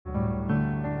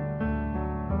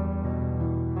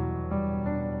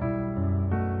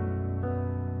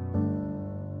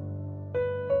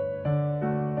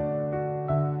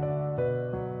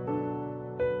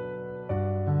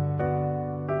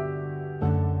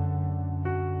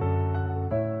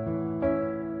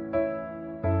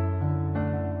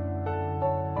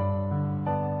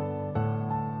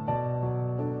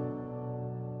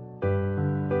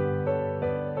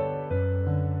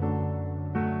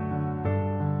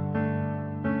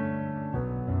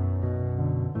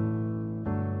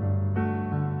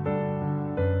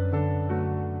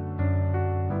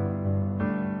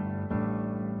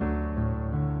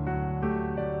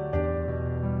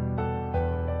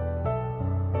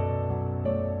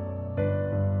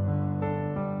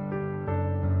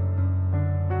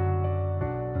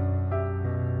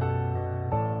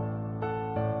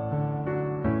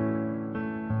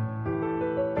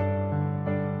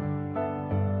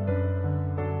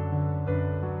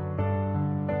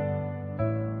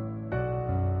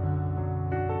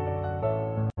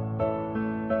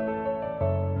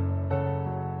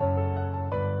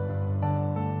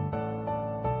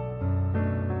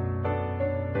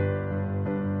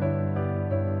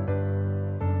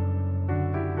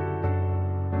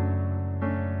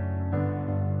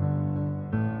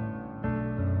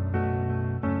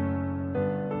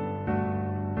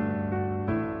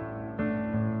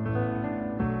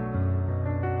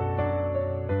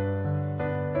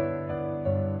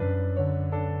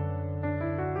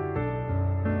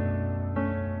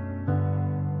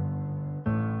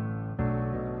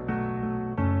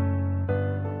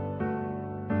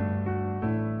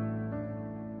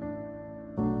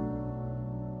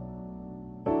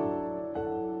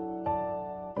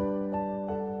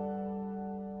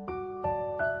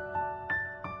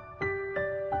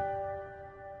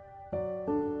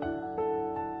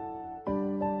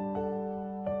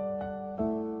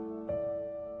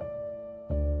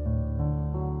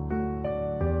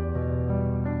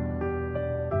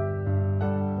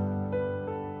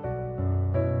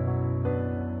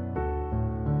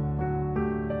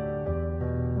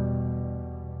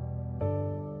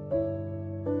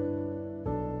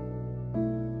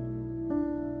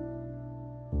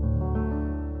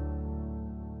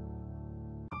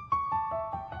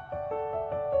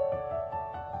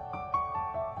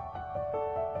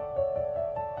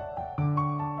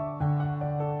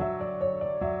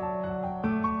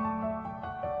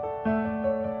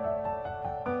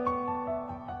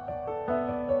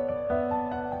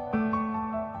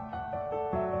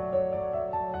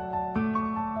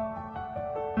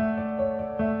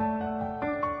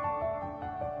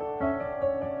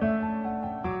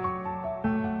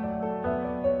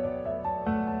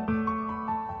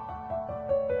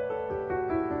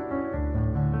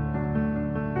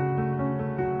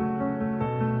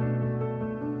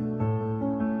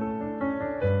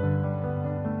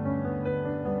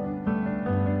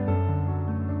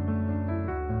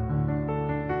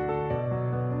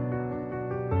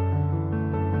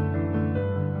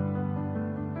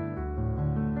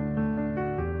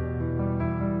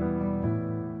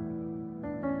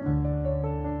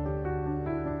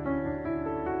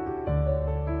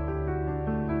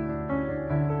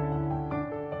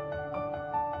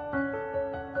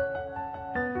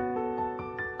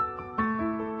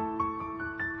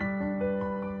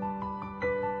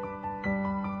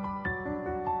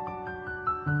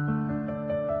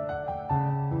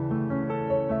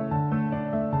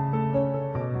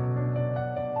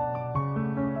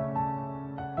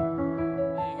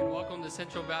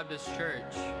Central Baptist Church.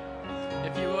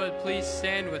 If you would, please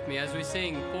stand with me as we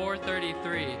sing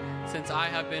 433, Since I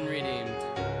Have Been Redeemed.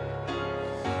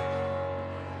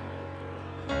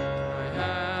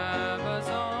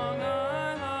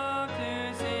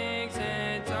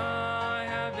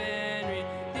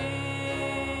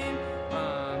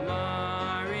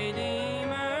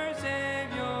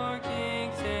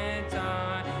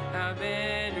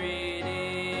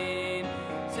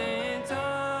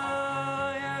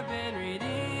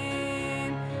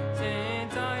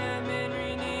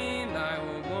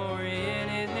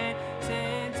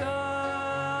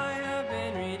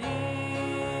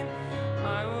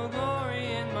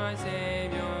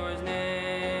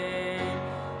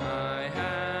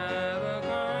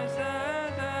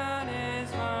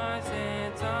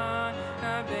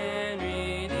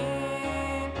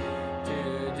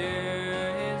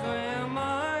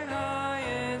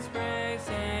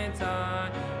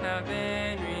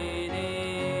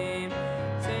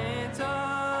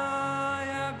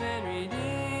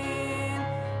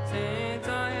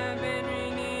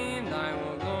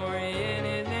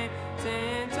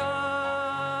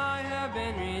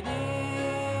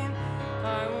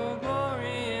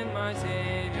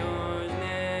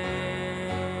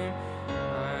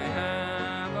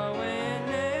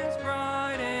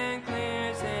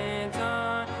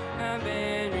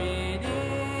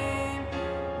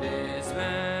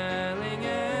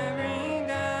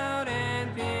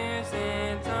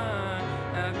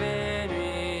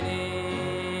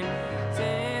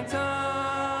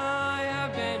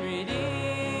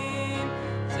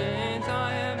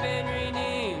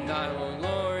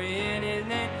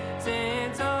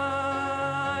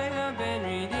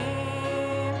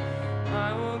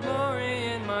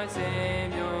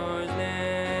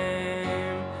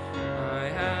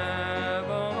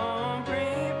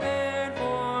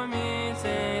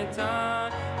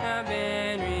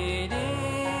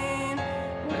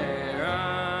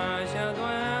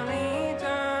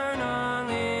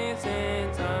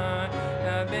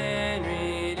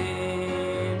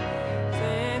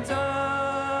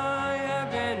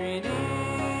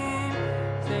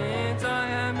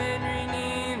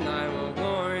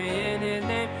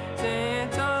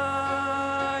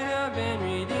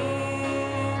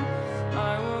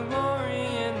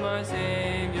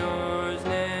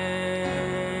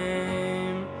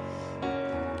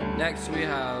 Next we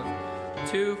have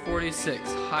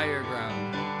 246, Higher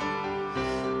Ground.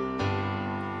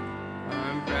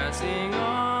 I'm pressing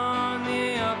on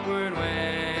the upward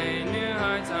way, new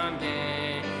heights I'm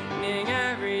gaining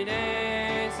every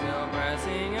day, still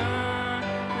pressing on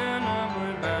an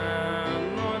upward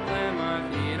bound. Lord, plant my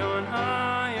feet on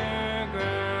higher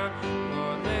ground.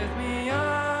 Lord, lift me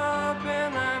up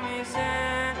and let me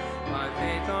stand, my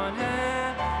faith on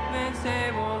heaven's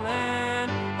stable land.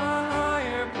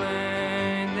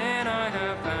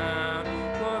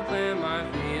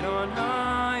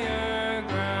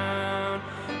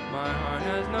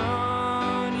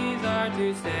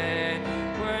 To stay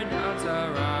where doubts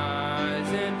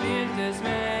arise and fears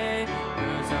dismay,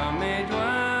 though some may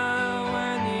dwell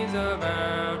where needs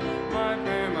abound. My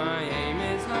prayer, my aim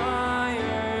is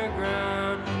higher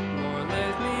ground. Lord,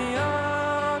 lift me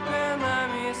up and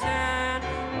let me stand,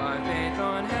 my faith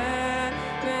on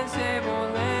heaven's stable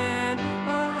land,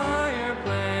 a higher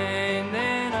plane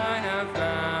than I have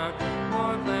found.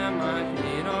 Lord, plant my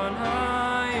feet on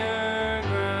higher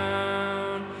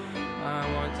ground.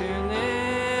 I want to live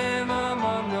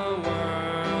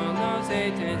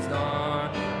Satan's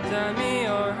darts at me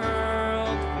are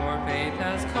hurled, for faith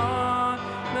has caught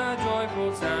the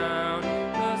joyful sound,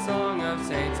 the song of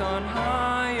saints on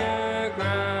higher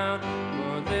ground.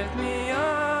 Lord, lift me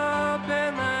up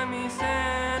and let me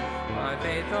stand, my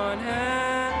faith on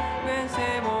heaven's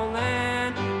stable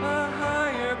land, a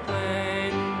higher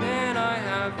plane than I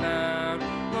have found.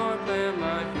 Lord, plant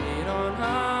my feet on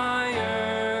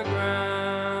higher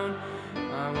ground.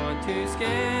 I want to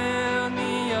scale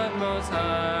the utmost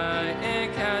high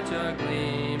and catch a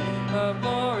gleam of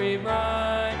glory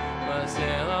bright, but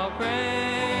still I'll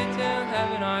pray till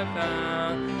heaven I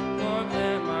found. Lord,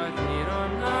 plant my feet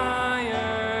on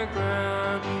higher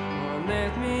ground. Lord,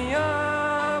 lift me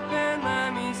up and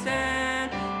let me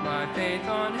stand, my faith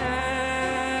on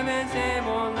heaven's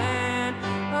stable land,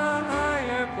 a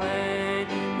higher plane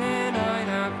than I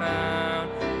have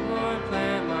found. Lord,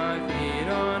 plant my feet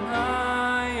on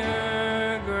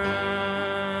higher ground.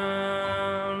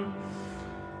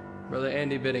 Brother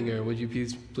Andy Bittinger, would you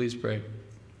please pray?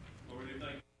 Lord, we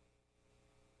thank you.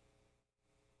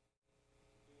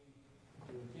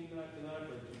 For the team night tonight,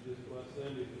 for you just bless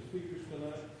them, be the speakers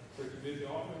tonight, for to be the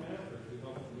offering now, for to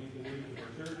help meet the needs of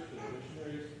our church and the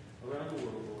missionaries around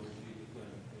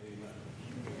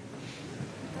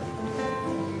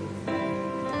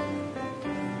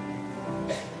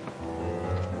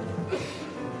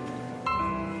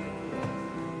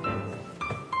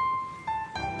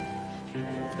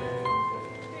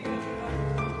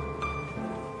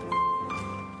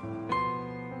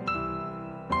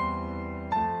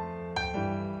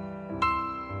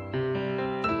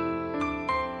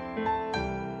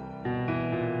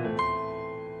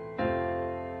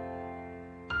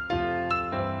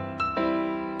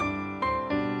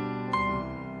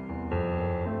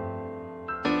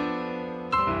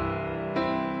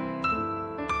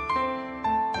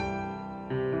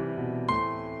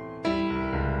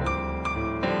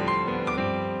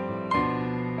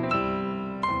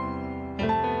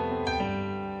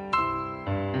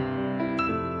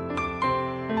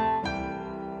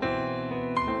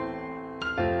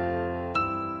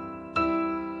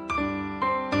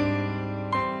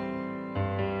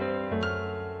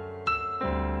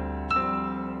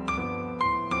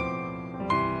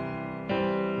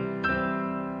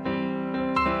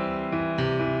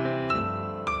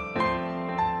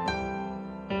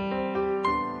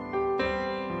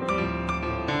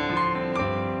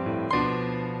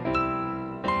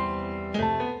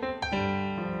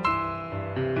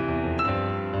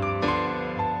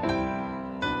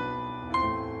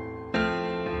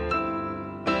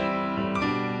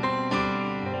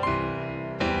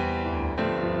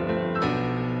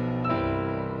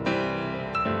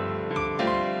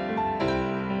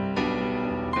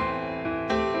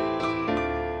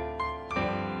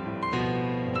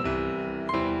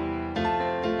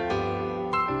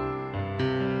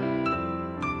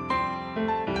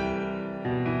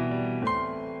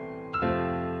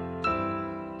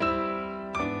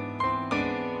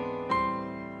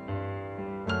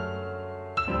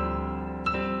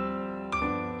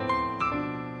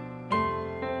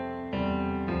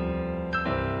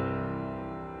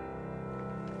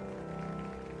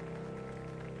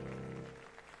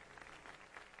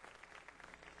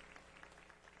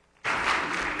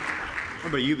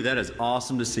about you, but that is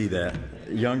awesome to see that.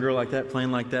 A young girl like that,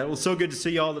 playing like that. Well, so good to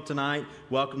see you all tonight.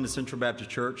 Welcome to Central Baptist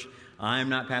Church. I am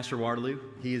not Pastor Waterloo.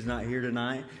 He is not here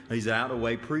tonight. He's out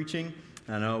away preaching.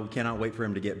 I know we cannot wait for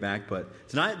him to get back, but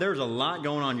tonight there's a lot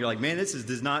going on. You're like, man,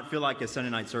 does not feel like a Sunday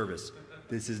night service.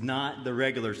 This is not the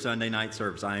regular Sunday night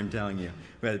service, I am telling you.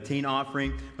 We had a teen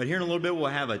offering, but here in a little bit we'll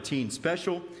have a teen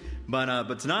special.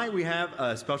 But tonight we have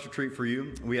a special treat for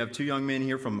you. We have two young men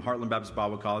here from Heartland Baptist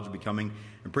Bible College will be coming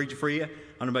and preaching for you. I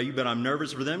don't know about you, but I'm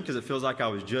nervous for them because it feels like I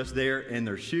was just there in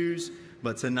their shoes.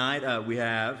 But tonight we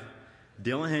have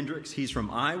Dylan Hendricks. He's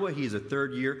from Iowa. He's a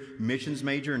third-year missions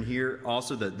major. And here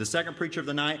also the second preacher of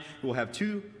the night. We'll have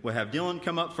Dylan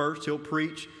come up first. He'll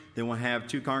preach. Then we'll have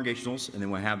two congregationals, and then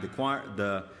we'll have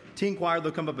the teen choir.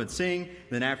 They'll come up and sing.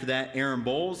 Then after that, Aaron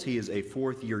Bowles. He is a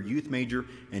fourth-year youth major,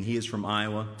 and he is from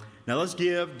Iowa. Now let's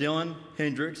give Dylan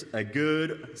Hendricks a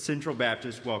good Central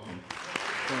Baptist welcome.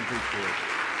 Go and preach for us.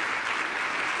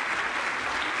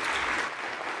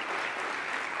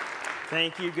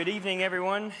 Thank you. Good evening,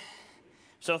 everyone.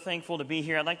 So thankful to be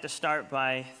here. I'd like to start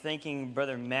by thanking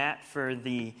Brother Matt for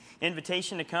the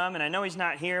invitation to come. And I know he's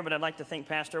not here, but I'd like to thank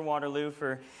Pastor Waterloo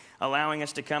for allowing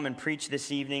us to come and preach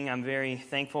this evening. I'm very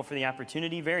thankful for the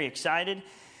opportunity, very excited.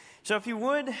 So if you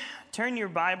would, turn your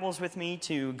Bibles with me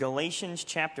to Galatians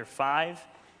chapter 5,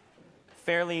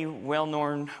 fairly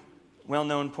well-known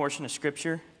portion of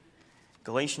Scripture.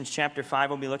 Galatians chapter 5,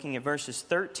 we'll be looking at verses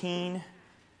 13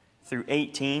 through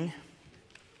 18.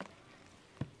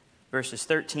 Verses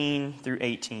 13 through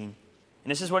 18.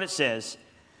 And this is what it says.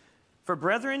 For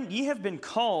brethren, ye have been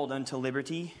called unto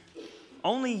liberty.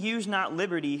 Only use not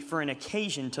liberty for an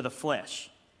occasion to the flesh,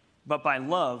 but by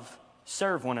love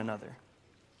serve one another.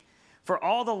 For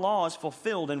all the law is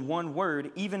fulfilled in one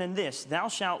word, even in this, thou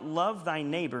shalt love thy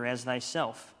neighbor as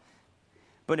thyself.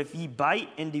 But if ye bite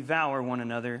and devour one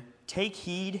another, take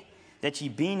heed that ye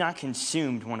be not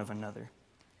consumed one of another.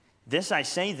 This I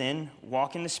say then,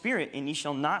 walk in the Spirit, and ye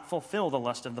shall not fulfill the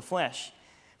lust of the flesh.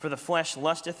 For the flesh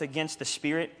lusteth against the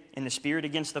Spirit, and the Spirit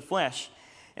against the flesh.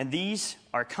 And these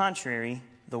are contrary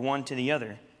the one to the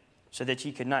other, so that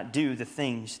ye could not do the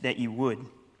things that ye would.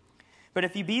 But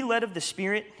if ye be led of the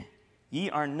Spirit, ye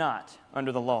are not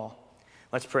under the law.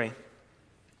 Let's pray.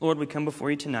 Lord, we come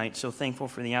before you tonight, so thankful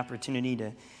for the opportunity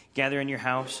to gather in your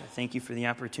house. I thank you for the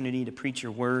opportunity to preach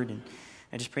your word, and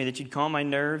I just pray that you'd calm my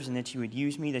nerves and that you would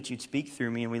use me, that you'd speak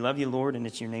through me. And we love you, Lord, and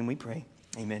it's in your name we pray.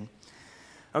 Amen.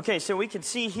 Okay, so we can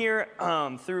see here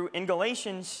in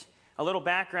Galatians a little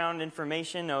background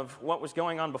information of what was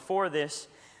going on before this.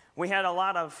 We had a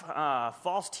lot of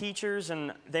false teachers,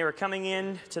 and they were coming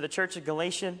in to the church of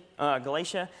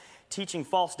Galatia teaching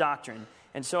false doctrine.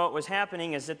 And so what was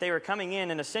happening is that they were coming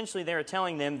in, and essentially they were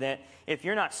telling them that if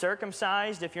you're not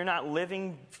circumcised, if you're not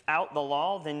living out the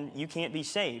law, then you can't be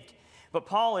saved. But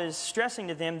Paul is stressing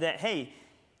to them that, hey,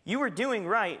 you were doing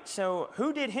right, so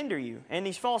who did hinder you? And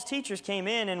these false teachers came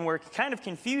in and were kind of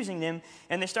confusing them,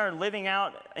 and they started living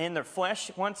out in their flesh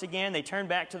once again. They turned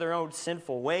back to their own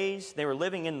sinful ways. They were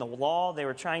living in the law. They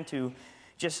were trying to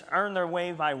just earn their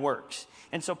way by works.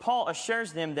 And so Paul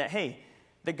assures them that, hey,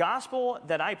 the gospel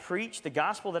that I preach, the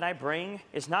gospel that I bring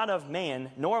is not of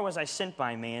man, nor was I sent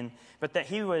by man, but that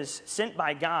he was sent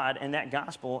by God, and that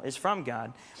gospel is from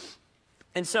God.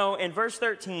 And so in verse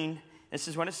 13, this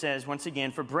is what it says once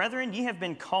again. For brethren, ye have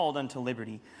been called unto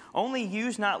liberty. Only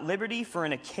use not liberty for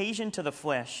an occasion to the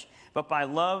flesh, but by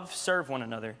love serve one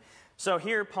another. So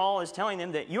here Paul is telling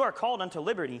them that you are called unto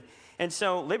liberty. And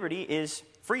so liberty is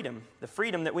freedom, the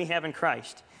freedom that we have in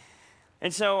Christ.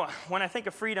 And so when I think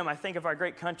of freedom, I think of our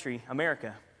great country,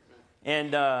 America.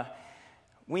 And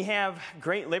we have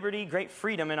great liberty, great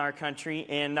freedom in our country.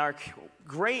 And our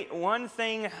great one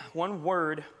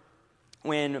word,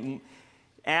 when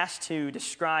asked to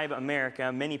describe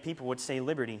America, many people would say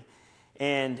liberty.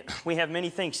 And we have many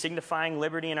things signifying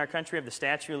liberty in our country. We have the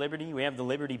Statue of Liberty. We have the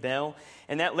Liberty Bell.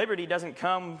 And that liberty doesn't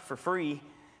come for free.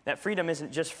 That freedom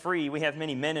isn't just free. We have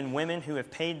many men and women who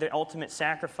have paid the ultimate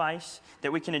sacrifice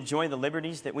that we can enjoy the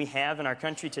liberties that we have in our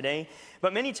country today.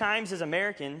 But many times as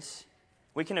Americans,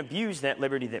 we can abuse that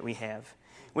liberty that we have.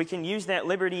 We can use that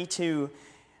liberty to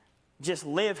just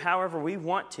live however we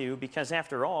want to, because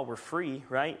after all, we're free,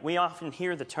 right? We often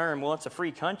hear the term, well, it's a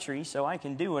free country, so I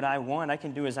can do what I want, I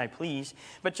can do as I please.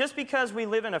 But just because we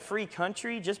live in a free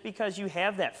country, just because you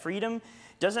have that freedom,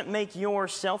 doesn't make your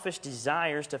selfish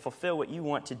desires to fulfill what you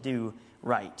want to do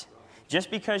right. Just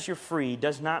because you're free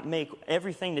does not make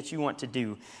everything that you want to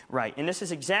do right. And this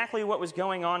is exactly what was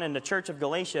going on in the church of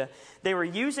Galatia. They were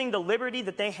using the liberty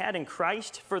that they had in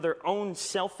Christ for their own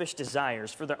selfish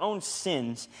desires, for their own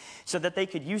sins, so that they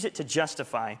could use it to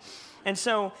justify. And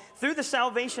so, through the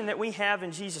salvation that we have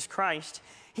in Jesus Christ,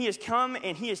 He has come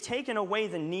and He has taken away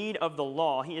the need of the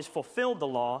law. He has fulfilled the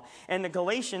law. And the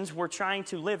Galatians were trying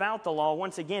to live out the law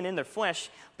once again in their flesh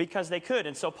because they could.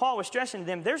 And so Paul was stressing to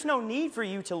them, there's no need for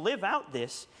you to live out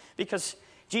this because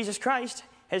Jesus Christ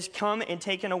has come and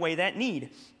taken away that need.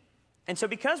 And so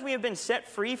because we have been set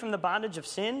free from the bondage of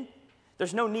sin,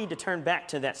 there's no need to turn back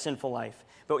to that sinful life.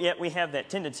 But yet we have that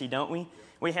tendency, don't we?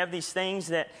 We have these things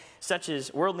that, such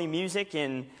as worldly music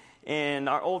and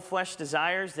our old flesh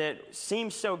desires that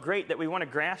seem so great that we want to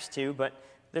grasp to, but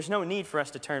there's no need for us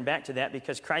to turn back to that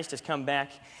because Christ has come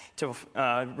back to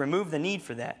remove the need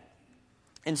for that.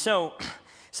 And so,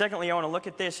 secondly, I want to look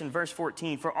at this in verse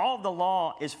 14. For all the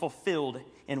law is fulfilled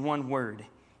in one word,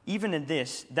 even in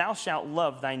this, thou shalt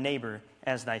love thy neighbor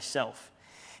as thyself.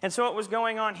 And so what was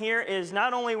going on here is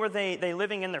not only were they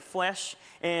living in their flesh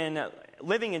and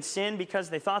living in sin because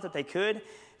they thought that they could,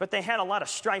 but they had a lot of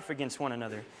strife against one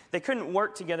another. They couldn't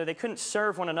work together. They couldn't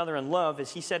serve one another in love,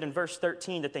 as he said in verse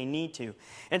 13 that they need to.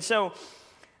 And so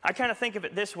I kind of think of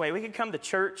it this way. We could come to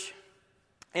church,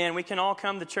 and we can all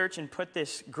come to church and put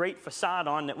this great facade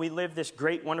on that we live this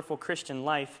great, wonderful Christian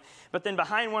life. But then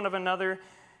behind one of another,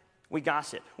 we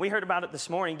gossip. We heard about it this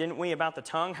morning, didn't we, about the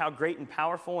tongue, how great and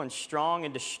powerful and strong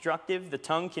and destructive the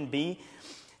tongue can be.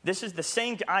 This is the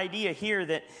same idea here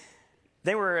that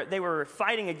they were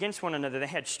fighting against one another. They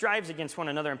had strives against one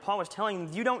another. And Paul was telling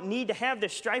them, you don't need to have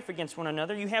this strife against one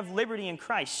another. You have liberty in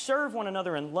Christ. Serve one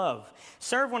another in love.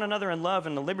 Serve one another in love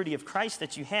and the liberty of Christ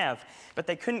that you have. But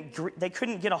they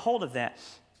couldn't get a hold of that.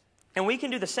 And we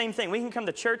can do the same thing. We can come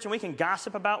to church and we can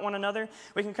gossip about one another.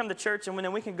 We can come to church and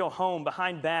then we can go home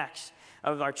behind backs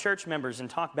of our church members and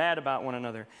talk bad about one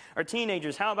another. Our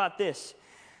teenagers, how about this?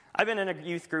 I've been in a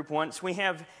youth group once. We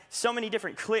have so many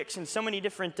different cliques and so many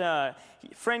different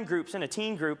friend groups in a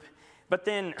teen group. But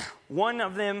then one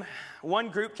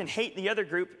group can hate the other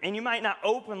group. And you might not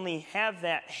openly have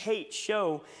that hate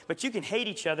show, but you can hate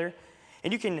each other.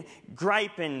 And you can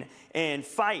gripe and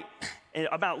fight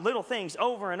about little things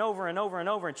over and over and over and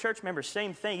over. And church members,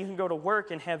 same thing. You can go to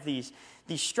work and have these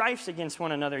strifes against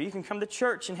one another. You can come to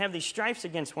church and have these strifes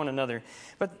against one another.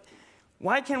 But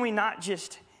why can we not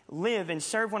just live and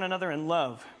serve one another in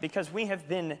love? Because we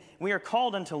are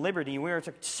called unto liberty. We are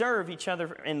to serve each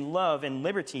other in love and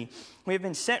liberty. We have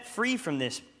been set free from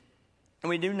this. And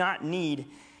we do not need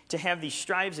to have these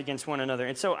strives against one another.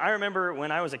 And so I remember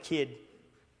when I was a kid,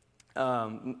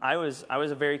 I was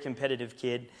a very competitive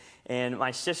kid, and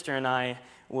my sister and I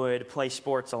would play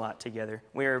sports a lot together.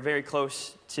 We were very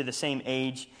close to the same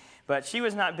age, but she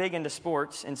was not big into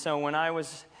sports, and so when I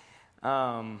was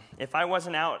if I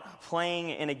wasn't out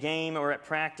playing in a game or at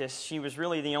practice, she was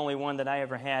really the only one that I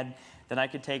ever had that I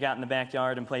could take out in the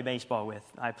backyard and play baseball with.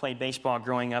 I played baseball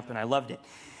growing up, and I loved it.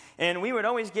 And we would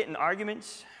always get in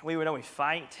arguments. We would always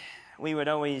fight. We would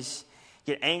always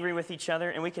get angry with each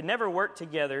other, and we could never work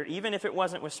together, even if it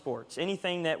wasn't with sports.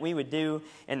 Anything that we would do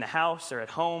in the house or at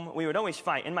home, we would always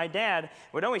fight. And my dad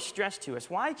would always stress to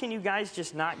us, why can you guys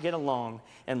just not get along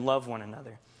and love one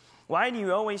another? Why do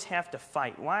you always have to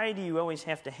fight? Why do you always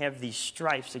have to have these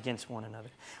strifes against one another?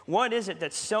 What is it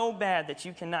that's so bad that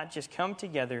you cannot just come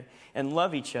together and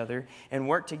love each other and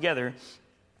work together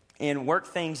and work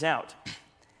things out?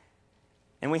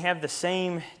 And we have the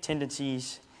same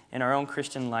tendencies in our own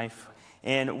Christian life.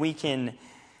 And we can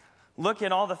look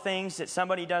at all the things that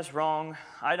somebody does wrong.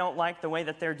 I don't like the way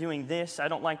that they're doing this. I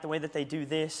don't like the way that they do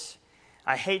this.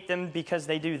 I hate them because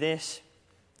they do this.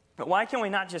 But why can we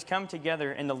not just come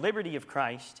together in the liberty of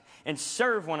Christ and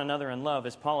serve one another in love,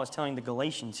 as Paul is telling the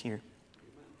Galatians here?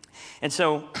 And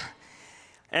so,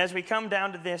 as we come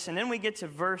down to this, and then we get to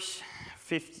verse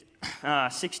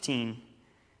 16,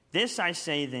 this I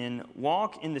say then,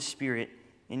 walk in the Spirit,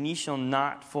 and ye shall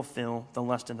not fulfill the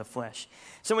lust of the flesh.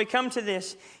 So we come to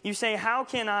this, you say, how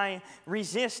can I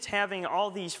resist having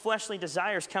all these fleshly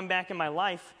desires come back in my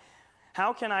life?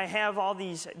 How can I have all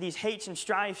these hates and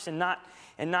strifes and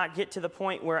not get to the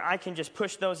point where I can just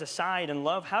push those aside and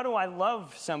love? How do I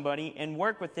love somebody and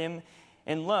work with them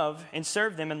in love and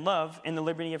serve them in love in the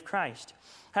liberty of Christ?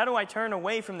 How do I turn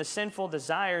away from the sinful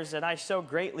desires that I so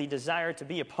greatly desire to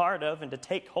be a part of and to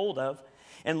take hold of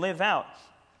and live out?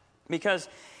 Because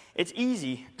it's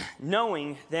easy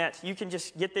knowing that you can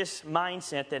just get this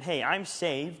mindset that, hey, I'm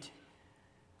saved.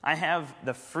 I have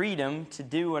the freedom to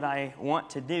do what I want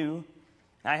to do.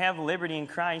 I have liberty in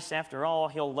Christ. After all,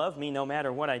 He'll love me no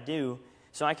matter what I do.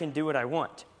 so I can do what I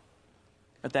want.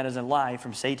 But that is a lie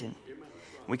from Satan.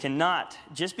 We cannot,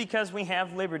 just because we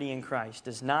have liberty in Christ,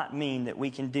 does not mean that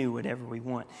we can do whatever we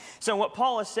want. So what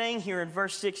Paul is saying here in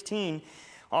verse 16,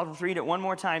 I'll read it one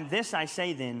more time. This I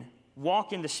say then,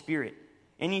 walk in the Spirit,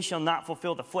 and ye shall not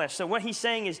fulfill the flesh. So what he's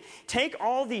saying is, take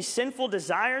all these sinful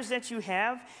desires that you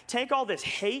have, take all this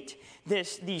hate,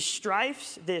 these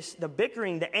strifes, the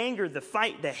bickering, the anger, the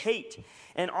fight, the hate,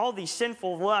 and all these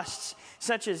sinful lusts,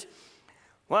 such as,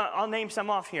 well, I'll name some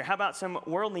off here. How about some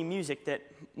worldly music that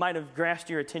might have grasped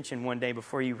your attention one day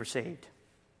before you were saved?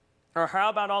 Or how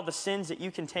about all the sins that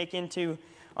you can take into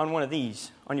on one of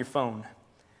these, on your phone?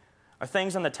 Or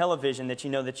things on the television that you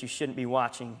know that you shouldn't be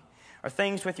watching? Or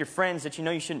things with your friends that you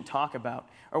know you shouldn't talk about?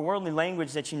 Or worldly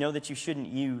language that you know that you shouldn't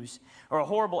use? Or a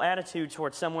horrible attitude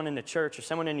towards someone in the church or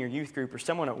someone in your youth group or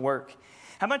someone at work?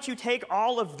 How about you take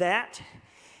all of that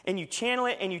and you channel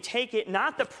it and you take it,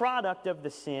 not the product of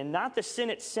the sin, not the sin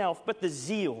itself, but the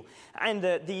zeal and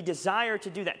the desire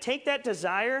to do that. Take that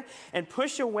desire and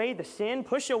push away the sin,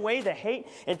 push away the hate,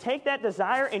 and take that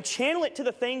desire and channel it to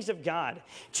the things of God.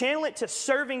 Channel it to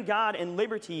serving God in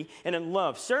liberty and in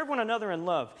love. Serve one another in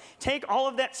love. Take all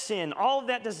of that sin, all of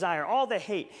that desire, all the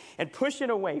hate, and push it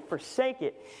away, forsake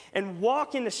it, and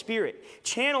walk in the Spirit.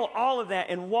 Channel all of that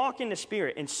and walk in the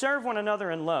Spirit and serve one another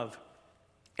in love.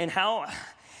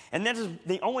 And that is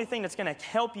the only thing that's going to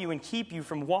help you and keep you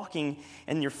from walking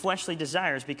in your fleshly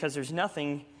desires, because there's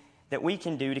nothing that we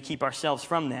can do to keep ourselves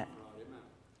from that.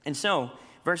 And so,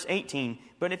 verse 18,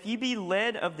 but if you be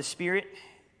led of the Spirit,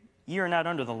 ye are not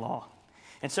under the law.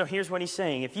 And so here's what he's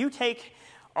saying. If you take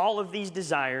all of these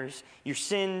desires, your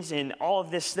sins, and all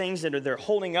of these things that they're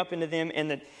holding up into them,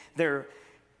 and that they're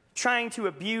trying to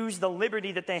abuse the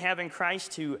liberty that they have in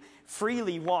Christ to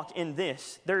freely walk in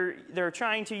this. They're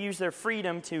trying to use their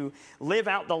freedom to live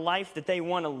out the life that they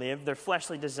want to live, their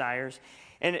fleshly desires.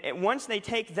 And once they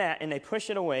take that and they push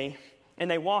it away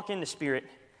and they walk in the Spirit,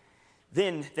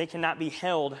 then they cannot be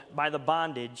held by the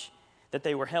bondage that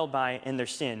they were held by in their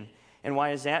sin. And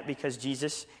why is that? Because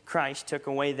Jesus Christ took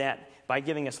away that by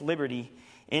giving us liberty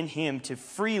in Him to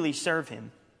freely serve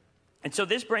Him. And so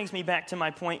this brings me back to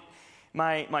my point,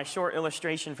 my short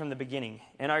illustration from the beginning.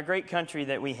 In our great country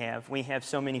that we have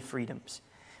so many freedoms.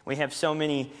 We have so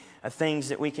many things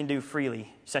that we can do freely,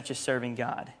 such as serving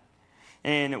God.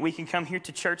 And we can come here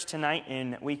to church tonight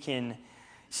and we can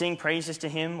sing praises to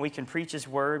Him. We can preach His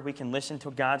Word. We can listen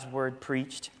to God's Word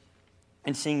preached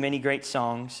and sing many great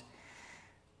songs.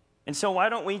 And so why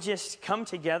don't we just come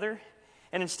together,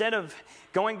 and instead of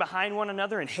going behind one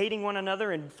another and hating one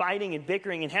another and fighting and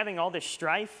bickering and having all this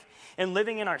strife and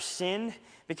living in our sin,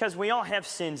 because we all have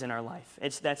sins in our life.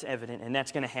 That's evident, and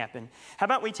that's going to happen. How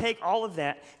about we take all of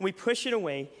that, we push it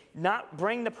away, not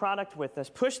bring the product with us,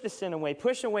 push the sin away,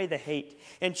 push away the hate,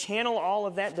 and channel all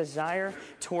of that desire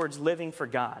towards living for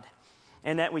God.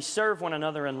 And that we serve one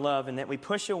another in love, and that we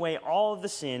push away all of the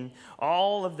sin,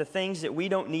 all of the things that we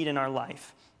don't need in our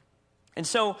life. And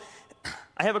so,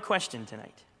 I have a question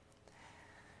tonight.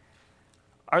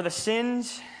 Are the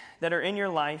sins that are in your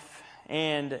life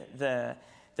and the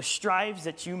strives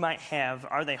that you might have,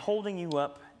 are they holding you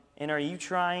up? And are you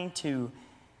trying to,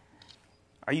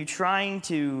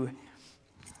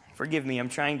 forgive me, I'm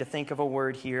trying to think of a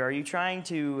word here. Are you trying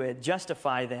to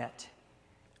justify that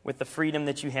with the freedom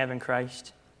that you have in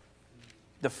Christ?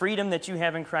 The freedom that you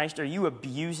have in Christ, are you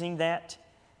abusing that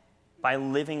by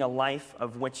living a life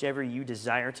of whichever you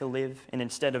desire to live, and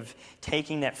instead of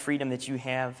taking that freedom that you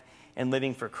have and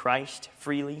living for Christ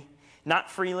freely?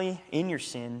 Not freely in your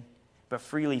sin, but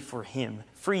freely for Him,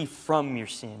 free from your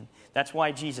sin. That's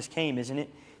why Jesus came, isn't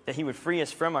it? That He would free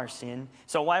us from our sin.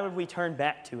 So why would we turn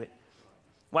back to it?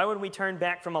 Why would we turn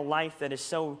back from a life that is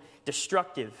so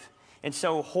destructive and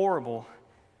so horrible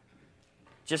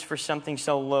just for something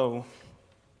so low,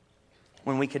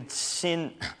 when we could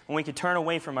turn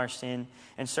away from our sin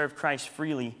and serve Christ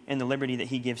freely in the liberty that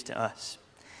He gives to us?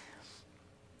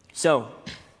 So,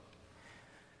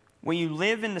 will you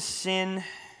live in the sin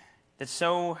that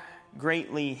so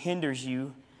greatly hinders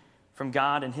you from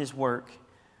God and His work?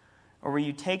 Or will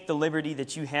you take the liberty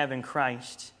that you have in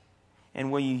Christ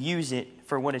and will you use it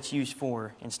for what it's used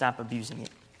for and stop abusing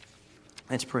it?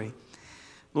 Let's pray.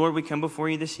 Lord, we come before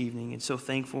you this evening and so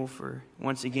thankful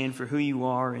once again for who you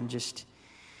are, and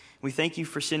we thank you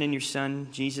for sending your Son,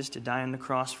 Jesus, to die on the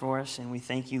cross for us. And we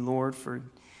thank you, Lord, for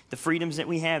the freedoms that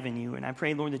we have in you. And I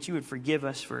pray, Lord, that you would forgive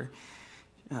us for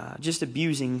just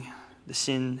abusing the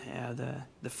sin,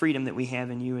 the freedom that we have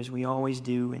in you, as we always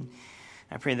do. And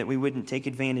I pray that we wouldn't take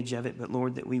advantage of it, but,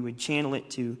 Lord, that we would channel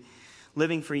it to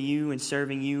living for you and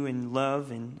serving you in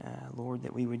love. And Lord,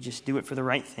 that we would just do it for the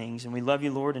right things. And we love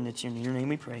you, Lord, and it's in your name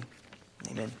we pray.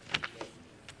 Amen.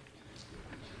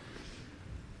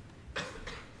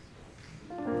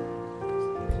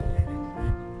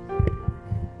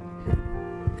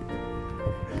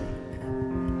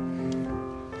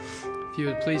 If you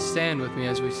would please stand with me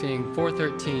as we sing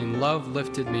 413, Love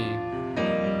Lifted Me.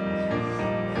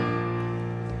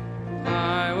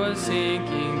 I was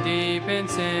sinking deep in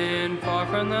sin, far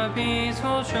from the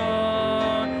peaceful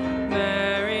shore,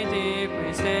 very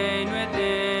deeply stained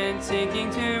within, sinking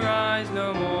to rise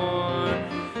no more.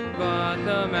 But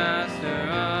the master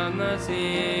of the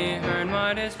sea heard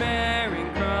my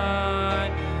despairing cry,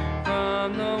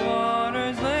 from the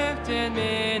waters lifted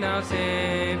me, now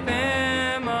safe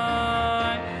am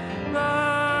I.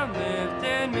 Love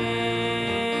lifted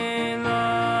me,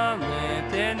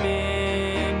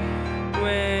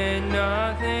 when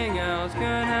nothing else could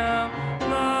help.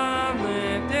 Love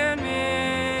lifted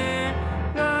me,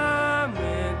 love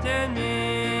lifted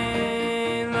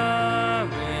me, love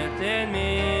lifted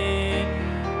me,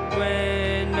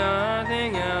 when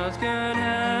nothing else could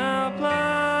help.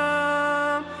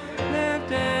 Love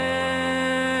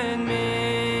lifted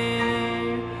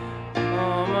me.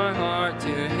 All my heart to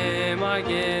Him I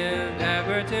give,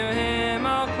 ever to Him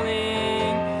I'll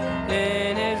cling.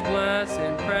 In His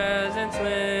blessed presence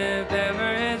live,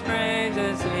 ever His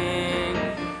praises sing.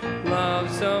 Love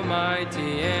so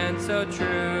mighty and so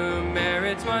true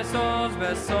merits my soul's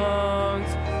best songs.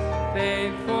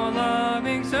 Faithful,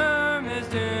 loving service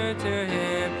due to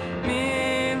Him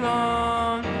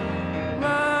belong.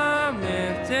 Love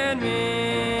lifted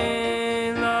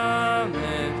me, love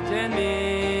lifted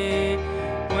me,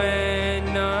 when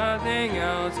nothing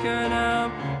else could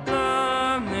help.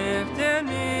 Love lifted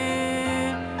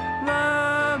me,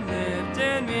 love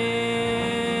lifted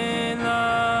me,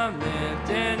 love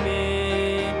lifted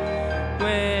me,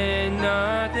 when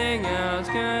nothing else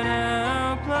could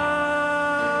help.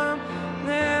 Love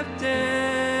lifted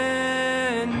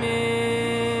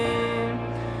me.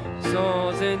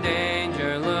 Souls in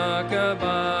danger look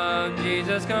above,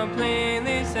 Jesus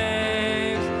completely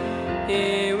saves.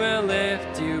 He will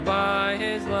lift you by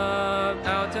His love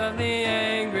out of the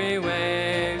angry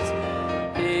waves.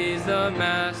 He's the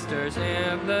master's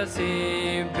in the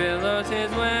sea, billows His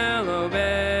will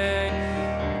obey.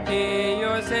 He,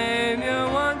 your Savior,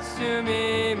 wants to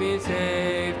be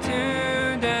saved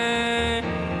today.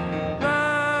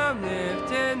 Love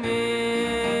lifted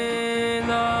me,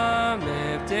 love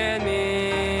lifted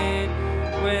me,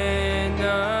 when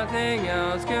nothing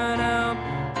else could help.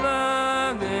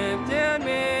 Love lifted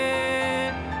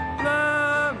me,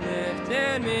 love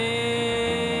lifted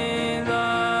me,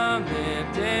 love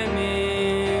lifted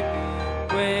me,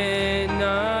 when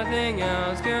nothing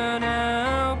else could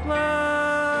help.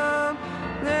 Love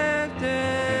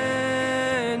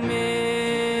lifted me.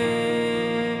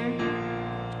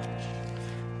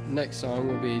 Next song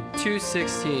will be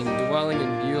 216, Dwelling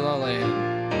in Beulah Land.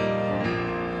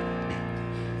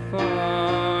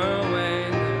 Far away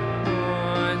the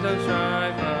noise of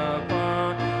strife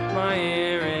upon my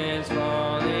ear is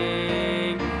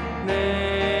falling.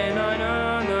 Then I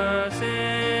know the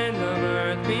sins of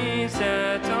earth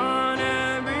beset on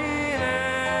every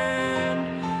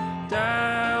hand.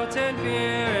 Doubt and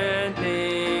fear and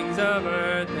things of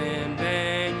earth in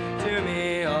vain to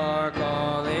me are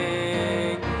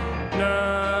calling.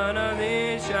 None of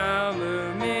these shall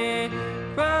move me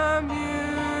from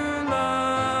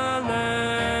Beulah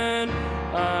land.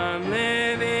 I'm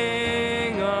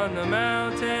living on the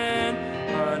mountain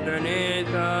underneath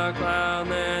the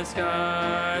cloudless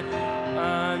sky.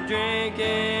 I'm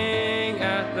drinking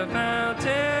at the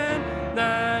fountain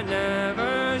that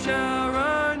never shall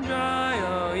run dry.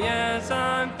 Oh yes,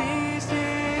 I'm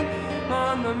feasting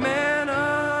on the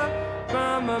manna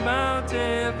from a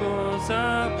bountiful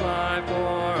supply,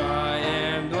 for I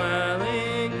am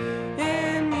dwelling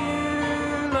in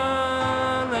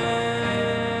Beulah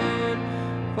land.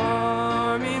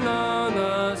 For below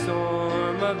the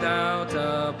storm of doubt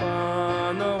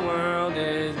upon the world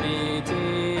is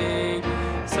beating,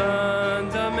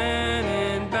 sons of men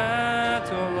in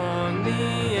battle long the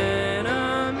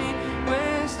enemy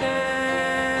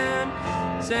withstand.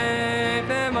 Safe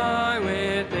am I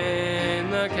within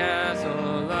the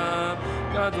castle of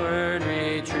God's word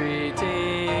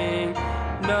retreating.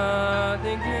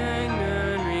 Nothing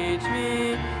can reach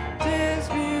me, 'tis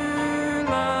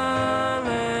Beulah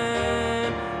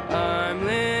land. I'm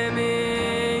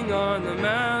living on the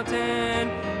mountain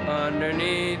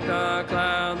underneath the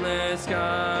cloudless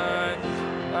sky.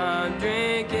 I'm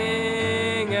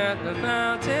drinking at the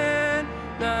fountain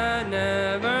that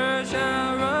never shall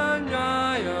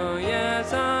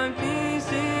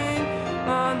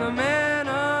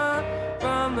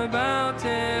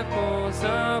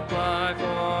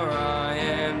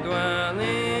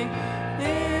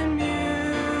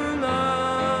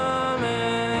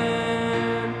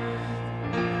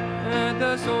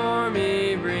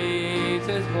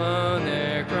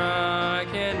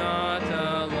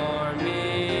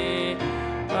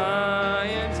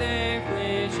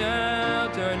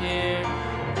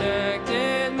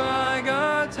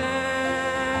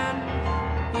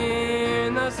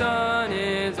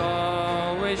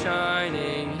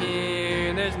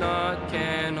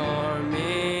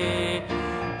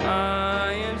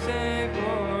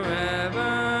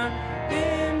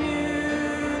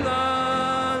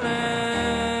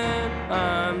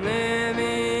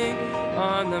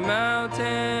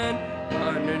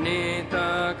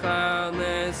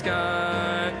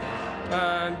sky.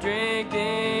 I'm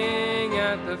drinking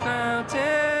at the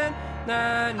fountain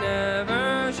that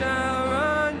never shall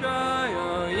run dry.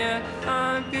 Oh yeah,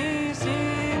 I'm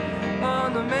feasting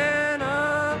on the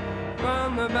manna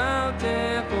from the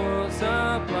bountiful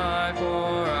supply,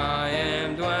 for I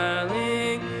am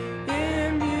dwelling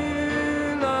in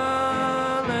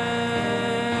Beulah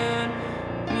land.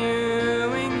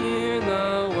 Viewing here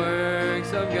the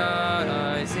works of God,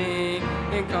 I sing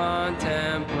in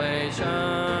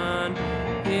contemplation.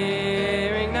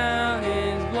 Hearing now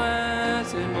his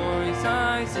blessed voice,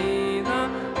 I see the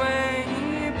way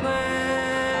he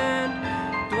planned.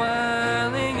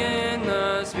 Dwelling in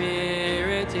the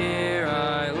Spirit, here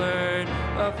I learn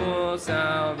a full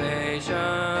salvation.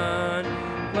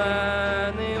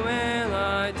 Gladly will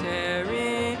I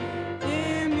tarry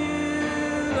in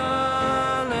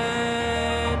Beulah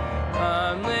land.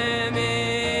 I'm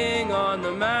living on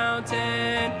the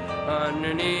mountain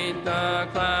underneath the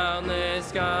cloudless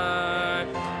sky.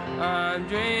 I'm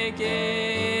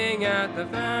drinking at the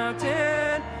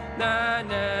fountain that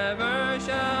never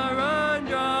shall run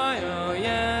dry. Oh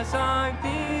yes, I'm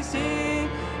feasting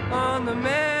on the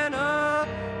manna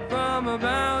from a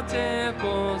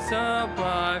bountiful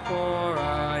supply, for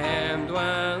I am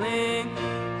dwelling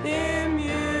in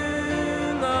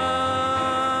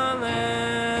Beulah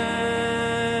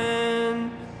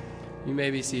land. You may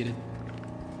be seated.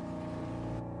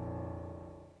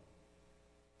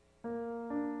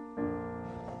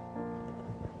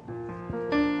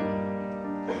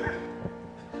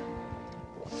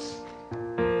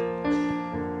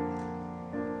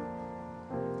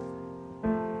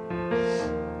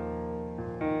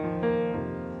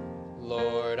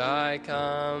 Lord, I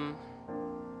come,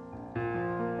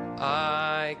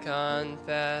 I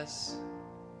confess,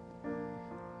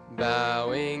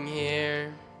 bowing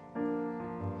here,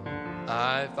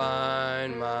 I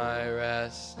find my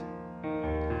rest.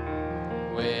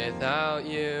 Without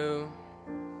you,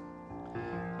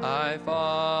 I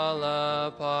fall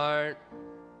apart.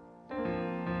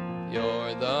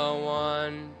 You're the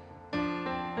one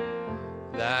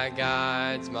that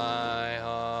guides my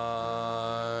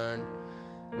heart.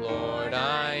 Lord,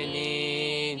 I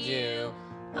need you.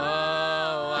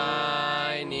 Oh,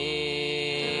 I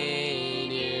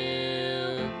need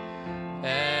you.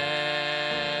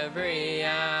 Every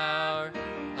hour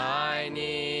I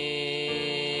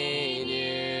need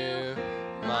you.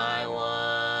 My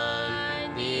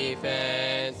one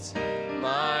defense,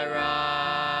 my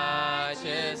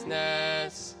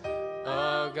righteousness.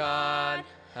 Oh God,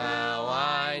 how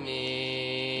I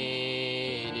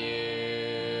need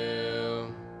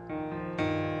you.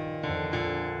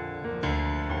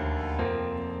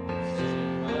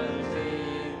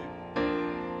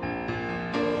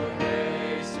 Your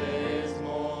grace is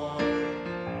more,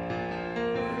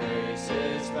 grace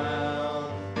is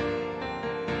found,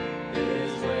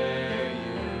 is where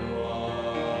you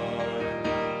are.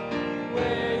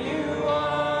 Where you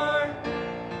are,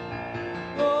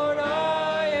 Lord,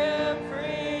 I am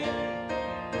free.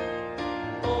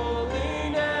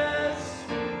 Holiness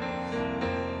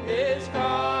is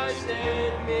Christ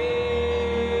in me.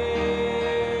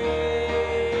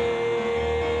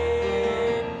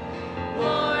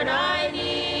 Lord, I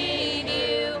need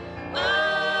you. Oh,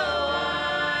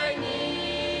 I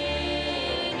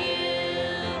need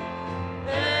you.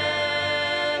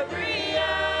 Every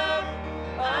hour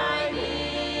I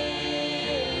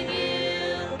need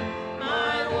you.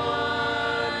 My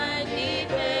one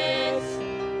defense,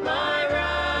 my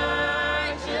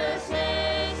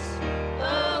righteousness.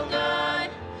 Oh God,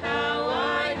 how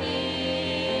I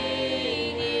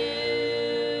need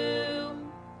you.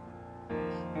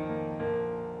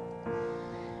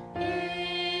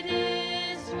 It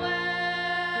is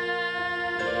well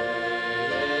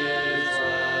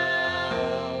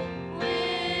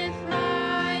with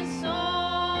my soul.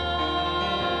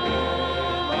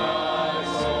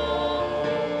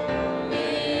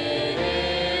 It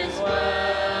is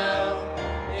well.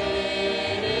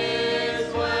 It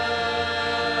is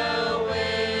well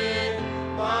with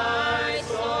my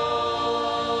soul.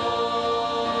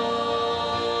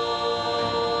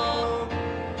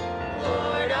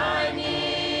 Lord, I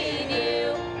need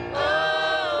you.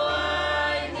 Oh,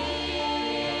 I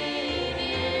need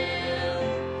you.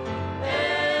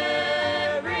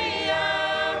 Every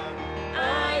hour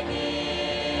I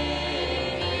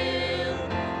need you.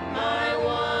 My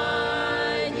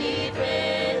one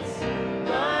defense,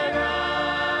 my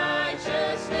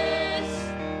righteousness.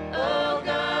 Oh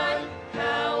God,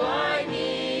 how I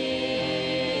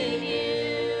need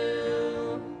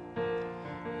you.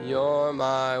 You're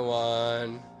my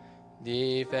one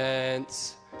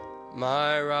defense,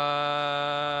 my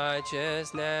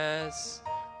righteousness.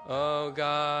 Oh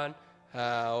God,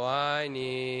 how I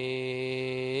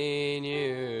need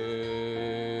you.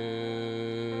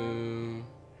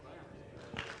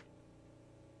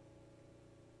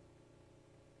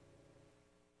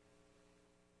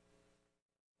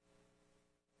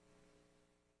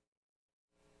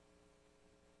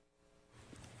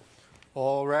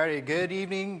 Alrighty, good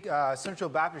evening. Central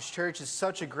Baptist Church is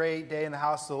such a great day in the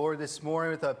house of the Lord this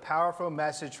morning with a powerful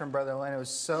message from Brother Len. It was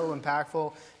so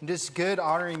impactful and just good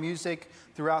honoring music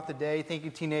throughout the day. Thank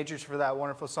you, teenagers, for that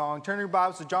wonderful song. Turn your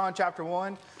Bibles to John chapter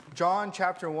 1. John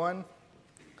chapter 1.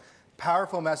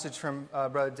 Powerful message from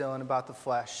Brother Dylan about the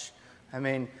flesh. I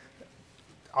mean,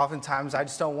 oftentimes I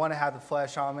just don't want to have the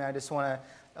flesh on me. I just want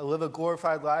to live a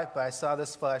glorified life, but I saw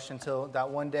this flesh until that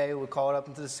one day we'll call it up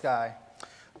into the sky.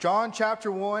 John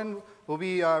chapter 1, we'll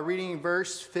be reading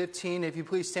verse 15. If you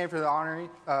please stand for the honoring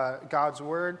God's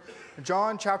word.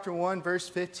 John chapter 1, verse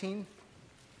 15.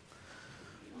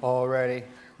 Alrighty.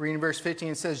 Reading verse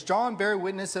 15, it says, John bare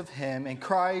witness of him and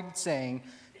cried, saying,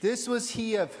 This was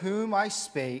he of whom I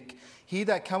spake. He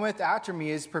that cometh after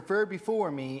me is preferred before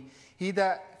me.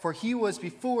 For he was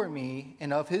before me,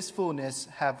 and of his fullness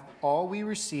have all we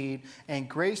received, and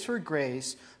grace for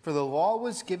grace. For the law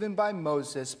was given by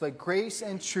Moses, but grace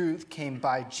and truth came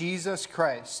by Jesus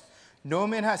Christ. No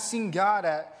man has seen God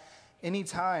at any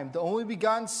time. The only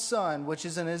begotten Son, which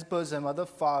is in his bosom of the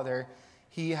Father,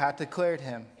 he hath declared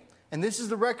him. And this is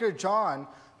the record of John,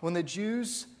 when the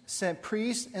Jews sent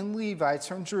priests and Levites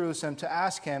from Jerusalem to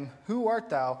ask him, Who art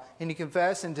thou? And he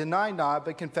confessed and denied not,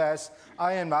 but confessed,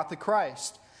 I am not the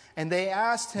Christ. And they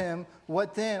asked him,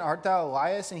 What then? Art thou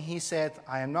Elias? And he saith,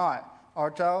 I am not.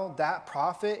 Art thou that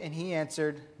prophet? And he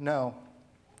answered, No.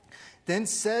 Then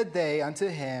said they unto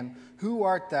him, Who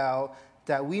art thou,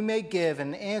 that we may give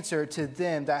an answer to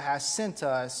them that have sent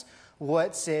us?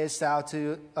 What sayest thou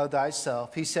of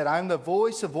thyself? He said, I am the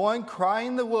voice of one crying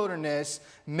in the wilderness,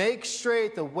 Make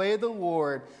straight the way of the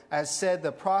Lord, as said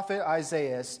the prophet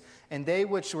Isaiah. And they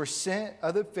which were sent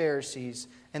of the Pharisees,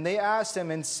 and they asked him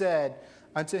and said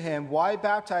unto him, Why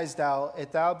baptize thou,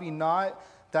 if thou be not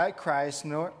that Christ,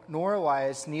 nor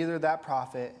Elias, neither that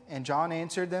prophet? And John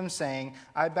answered them, saying,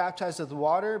 I baptize with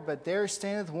water, but there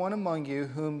standeth one among you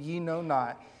whom ye know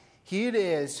not. He it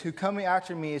is who coming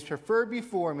after me is preferred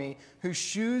before me, whose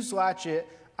shoes latchet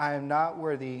I am not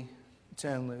worthy to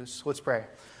unloose. Let's pray.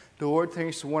 The Lord,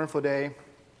 thanks for a wonderful day.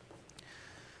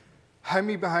 Hide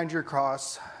me behind your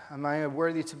cross. I'm not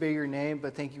worthy to bear your name,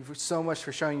 but thank you so much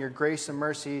for showing your grace and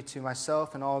mercy to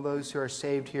myself and all those who are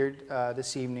saved here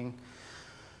this evening.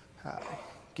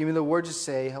 Give me the words to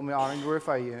say. Help me honor and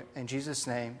glorify you. In Jesus'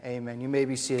 name, amen. You may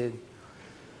be seated.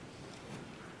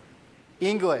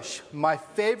 English, my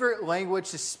favorite language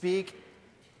to speak,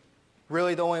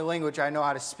 really the only language I know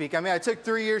how to speak. I mean, I took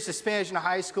 3 years of Spanish in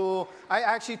high school. I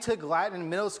actually took Latin in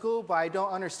middle school, but I don't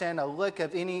understand a lick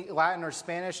of any Latin or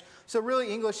Spanish. So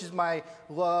really, English is my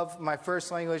love, my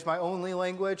first language, my only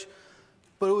language.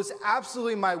 But it was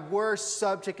absolutely my worst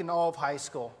subject in all of high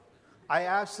school. I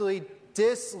absolutely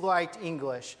disliked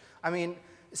English. I mean,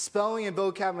 spelling and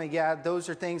vocabulary, yeah, those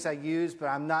are things I use, but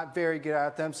I'm not very good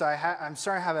at them. So I'm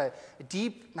starting to have a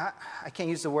deep, I can't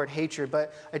use the word hatred,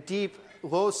 but a deep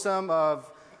loathsome of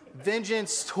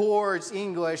vengeance towards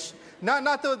English.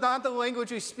 Not the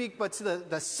language we speak, but to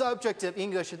the subject of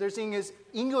English. If there's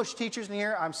English teachers in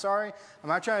here, I'm sorry. I'm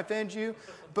not trying to offend you,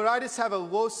 but I just have a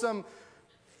loathsome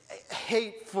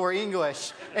hate for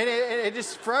English. And it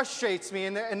just frustrates me.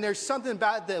 And there's something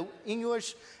about the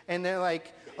English, and they're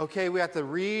like, okay, we have to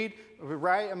read,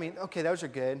 write. I mean, okay, those are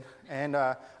good. And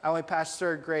I only passed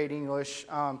third grade English.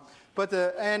 But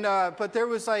there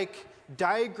was like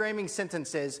diagramming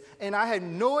sentences, and I had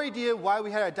no idea why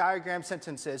we had to diagram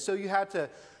sentences. So you had to,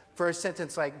 for a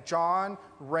sentence like, John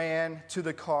ran to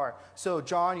the car. So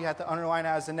John, you have to underline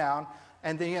as a noun,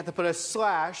 and then you have to put a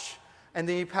slash, and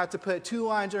then you have to put 2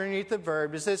 lines underneath the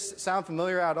verb. Does this sound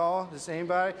familiar at all? Does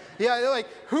anybody? Yeah, they're like,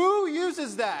 who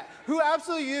uses that? Who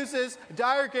absolutely uses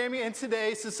diagramming in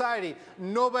today's society?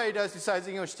 Nobody does besides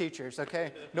English teachers,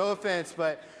 okay? No offense,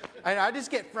 but and I just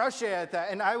get frustrated at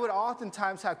that. And I would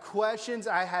oftentimes have questions.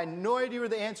 I had no idea where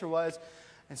the answer was.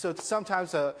 And so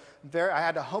sometimes I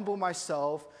had to humble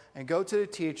myself and go to the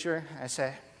teacher and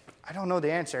say, I don't know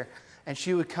the answer. And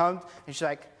she would come and she's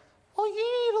like, well, you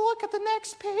need to look at the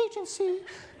next page and see.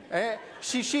 And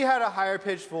she had a higher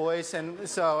pitched voice, and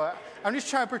so I'm just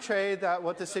trying to portray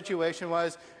what the situation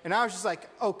was. And I was just like,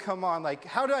 oh, come on, like,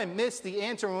 how did I miss the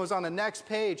answer when it was on the next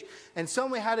page? And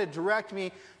someone had to direct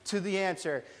me to the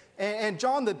answer. And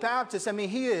John the Baptist, I mean,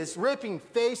 he is ripping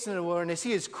face in the wilderness.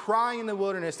 He is crying in the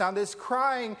wilderness. Now, this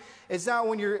crying is not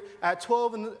when you're at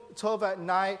 12 at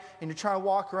night and you're trying to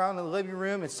walk around in the living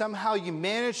room and somehow you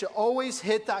manage to always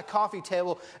hit that coffee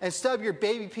table and stub your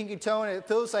baby pinky toe, and it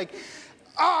feels like,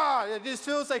 it just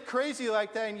feels like crazy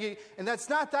like that. And that's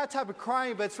not that type of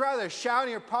crying, but it's rather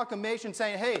shouting or proclamation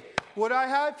saying, hey, what I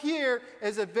have here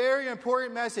is a very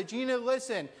important message. You need to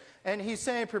listen. And he's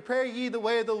saying, prepare ye the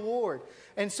way of the Lord.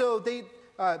 And so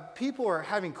people are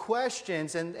having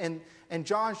questions, and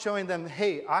John's showing them,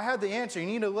 hey, I have the answer. You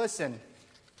need to listen.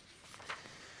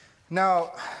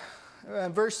 Now,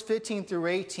 verse 15 through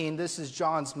 18, this is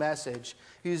John's message.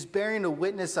 He was bearing a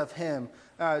witness of him.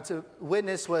 To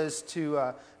witness was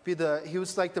to he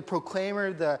was like the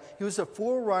proclaimer, he was a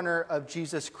forerunner of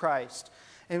Jesus Christ.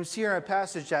 And we see here in a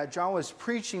passage that John was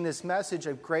preaching this message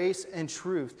of grace and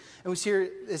truth. And we see here,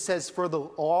 it says, for the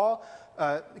law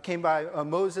came by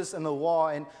Moses and the law.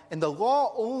 And the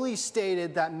law only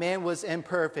stated that man was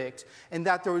imperfect and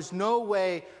that there was no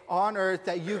way on earth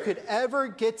that you could ever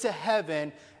get to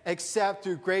heaven except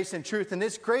through grace and truth. And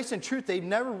this grace and truth, they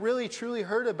never really truly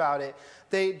heard about it.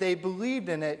 They believed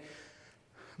in it,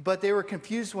 but they were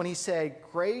confused when he said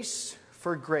grace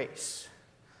for grace.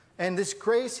 And this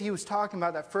grace he was talking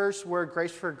about, that first word,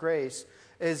 grace for grace,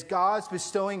 is God's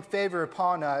bestowing favor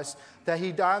upon us, that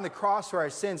he died on the cross for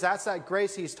our sins. That's that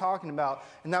grace he's talking about.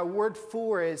 And that word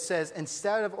for, it says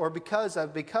instead of or because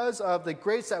of the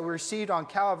grace that we received on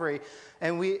Calvary,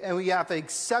 and we have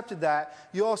accepted that,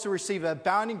 you also receive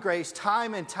abounding grace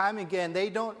time and time again.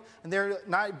 They're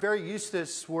not very used to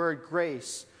this word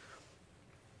grace.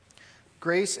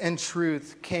 Grace and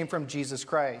truth came from Jesus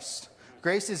Christ.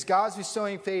 Grace is God's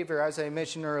bestowing favor, as I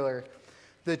mentioned earlier.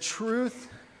 The truth,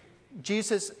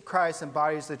 Jesus Christ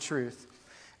embodies the truth.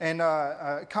 And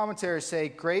commentators say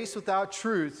grace without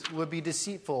truth would be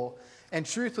deceitful, and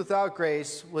truth without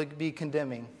grace would be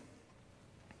condemning.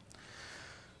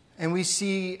 And we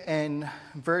see in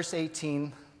verse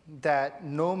 18 that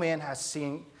no man has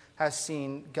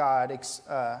seen God.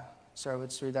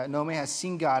 Let's read that. No man has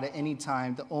seen God at any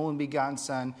time. The only begotten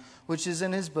Son, which is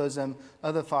in his bosom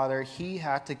of the Father, he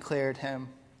hath declared him.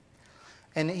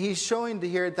 And he's showing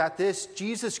here that this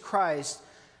Jesus Christ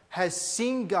has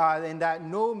seen God, and that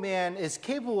no man is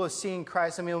capable of seeing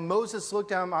Christ. I mean, when Moses looked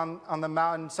down on the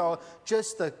mountain and saw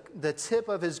just the tip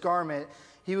of his garment,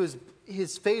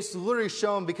 his face literally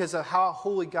shone because of how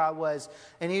holy God was.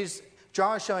 And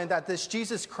John is showing that this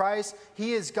Jesus Christ,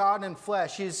 he is God in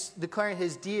flesh. He's declaring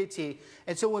his deity.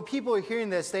 And so when people are hearing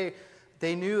this,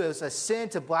 they knew it was a sin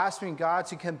to blaspheme God,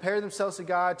 to compare themselves to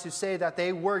God, to say that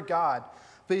they were God.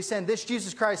 But he's saying this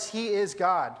Jesus Christ, he is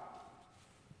God.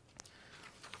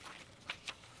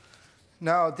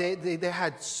 No, they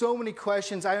had so many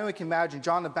questions. I only can imagine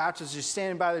John the Baptist just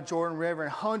standing by the Jordan River,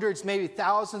 and hundreds, maybe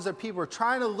thousands of people are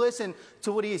trying to listen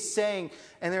to what he's saying.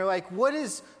 And they're like, what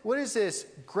is this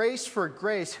grace for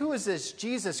grace? Who is this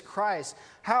Jesus Christ?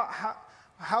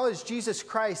 How is Jesus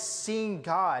Christ seeing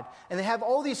God? And they have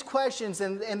all these questions,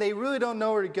 and they really don't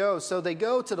know where to go. So they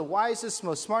go to the wisest,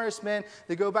 most smartest men.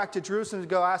 They go back to Jerusalem to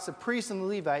go ask the priests and the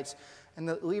Levites. And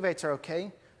the Levites are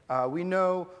okay. We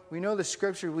know the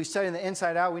scripture. We study the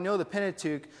inside out. We know the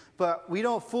Pentateuch, but we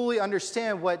don't fully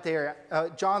understand what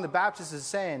John the Baptist is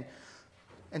saying.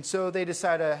 And so they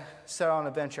decide to set on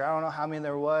a venture. I don't know how many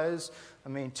there was.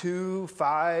 2,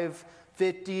 5,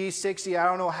 50, 60. I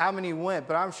don't know how many went,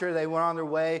 but I'm sure they went on their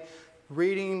way,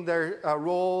 reading their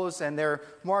rolls, and they're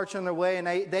marching on their way. And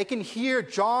they can hear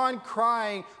John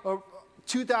crying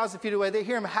 2,000 feet away. They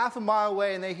hear him half a mile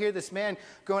away, and they hear this man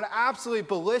going absolutely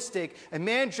ballistic. A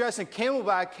man dressed in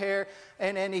camelback hair,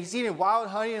 and he's eating wild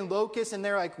honey and locusts. And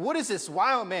they're like, what is this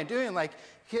wild man doing? Like,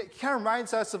 he kind of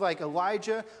reminds us of like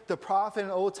Elijah, the prophet in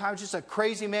the old times, just a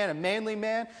crazy man, a manly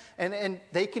man. And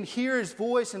they can hear his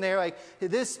voice, and they're like,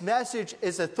 this message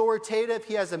is authoritative.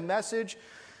 He has a message,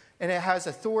 and it has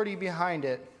authority behind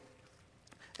it.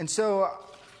 And so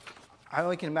I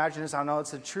only can imagine this. I don't know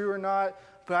if it's true or not,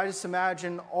 but I just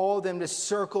imagine all of them just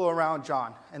circle around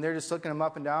John, and they're just looking him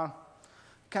up and down,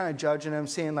 kind of judging him,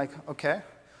 seeing like, okay,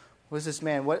 what's this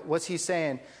man? What's he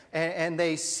saying? And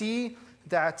they see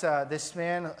that this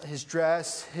man, his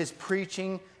dress, his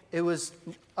preaching, it was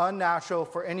unnatural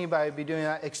for anybody to be doing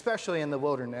that, especially in the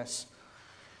wilderness.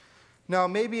 Now,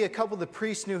 maybe a couple of the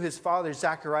priests knew his father,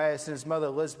 Zacharias, and his mother,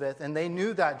 Elizabeth, and they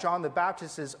knew that John the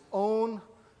Baptist's own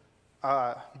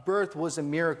birth was a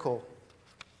miracle.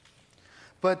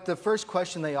 But the first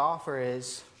question they offer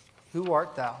is, who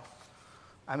art thou?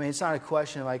 It's not a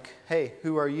question like, hey,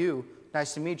 who are you?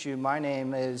 Nice to meet you. My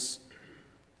name is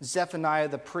Zephaniah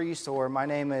the priest, or my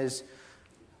name is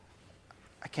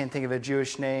I can't think of a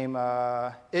Jewish name,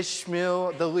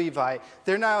 Ishmael the Levite.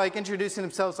 They're not like introducing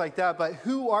themselves like that, but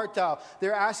who art thou?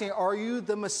 They're asking, are you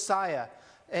the Messiah?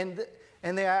 And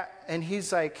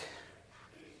he's like,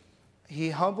 he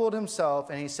humbled himself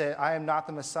and he said, I am not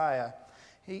the Messiah.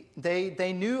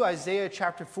 They knew Isaiah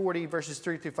chapter 40, verses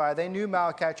 3 through 5. They knew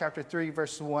Malachi chapter 3,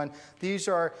 verse 1. These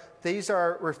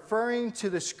are referring to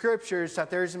the scriptures that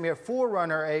there's going to be a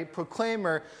forerunner, a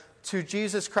proclaimer to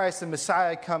Jesus Christ, the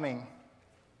Messiah coming.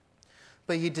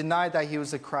 But he denied that he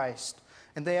was the Christ.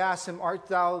 And they asked him, art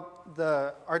thou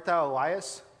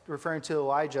Elias? Referring to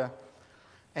Elijah.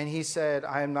 And he said,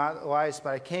 I am not Elias,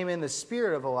 but I came in the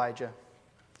spirit of Elijah.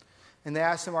 And they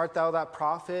asked him, art thou that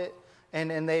prophet?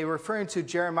 And they referring to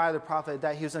Jeremiah the prophet,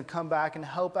 that he was going to come back and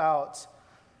help out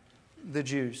the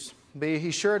Jews. But he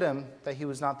assured them that he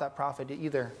was not that prophet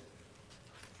either.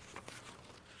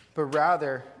 But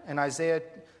rather, in Isaiah,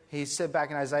 he said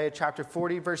back in Isaiah chapter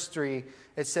 40, verse 3,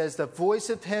 it says, the voice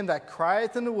of him that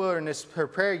crieth in the wilderness,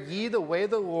 prepare ye the way of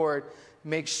the Lord,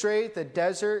 make straight the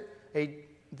desert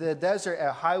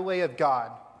a highway of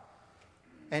God.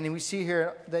 And we see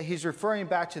here that he's referring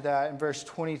back to that in verse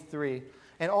 23.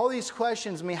 And all these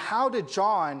questions, I mean, how did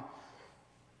John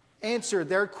answer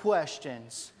their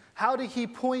questions? How did he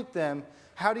point them?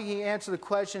 How did he answer the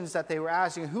questions that they were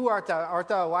asking? Who art thou? Art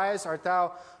thou Elias? Art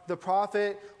thou the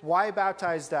prophet? Why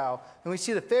baptize thou? And we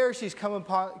see the Pharisees come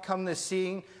to the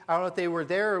scene. I don't know if they were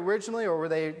there originally or were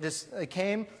they just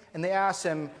came, and they asked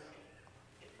him,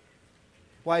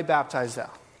 why baptize thou?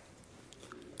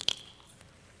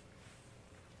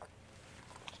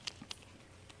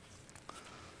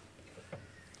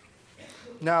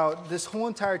 Now, this whole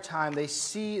entire time,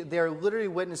 they're literally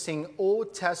witnessing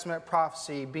Old Testament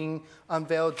prophecy being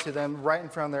unveiled to them right in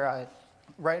front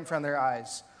of their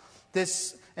eyes.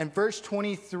 This, in verse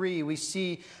 23, we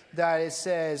see that it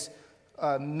says,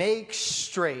 make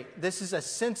straight. This is a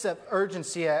sense of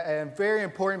urgency, a very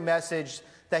important message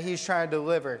that he's trying to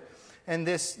deliver. And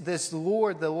this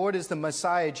Lord, the Lord is the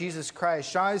Messiah, Jesus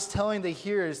Christ. John is telling the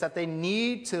hearers that they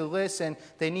need to listen.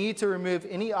 They need to remove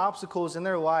any obstacles in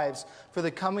their lives for the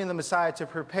coming of the Messiah, to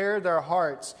prepare their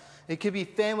hearts. It could be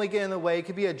family getting in the way. It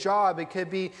could be a job. It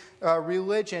could be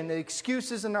religion. The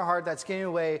excuses in their heart that's getting in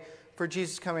the way for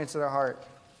Jesus coming into their heart.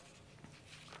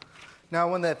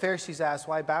 Now, when the Pharisees asked,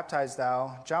 why baptize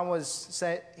thou? John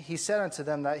said unto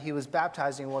them that he was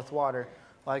baptizing with water,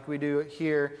 like we do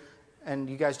here. And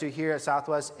you guys do here at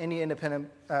Southwest, any independent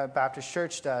Baptist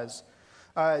church does.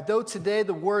 Though today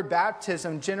the word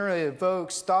baptism generally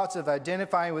evokes thoughts of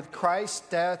identifying with Christ's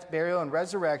death, burial, and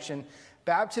resurrection,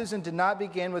 baptism did not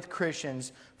begin with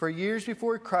Christians. For years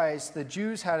before Christ, the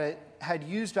Jews had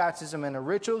used baptism in a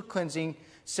ritual cleansing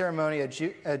ceremony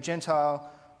of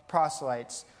Gentile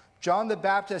proselytes. John the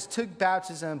Baptist took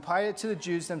baptism and applied it to the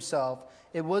Jews themselves.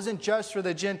 It wasn't just for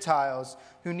the Gentiles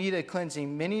who needed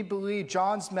cleansing. Many believed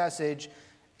John's message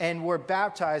and were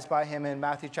baptized by him in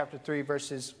Matthew chapter 3,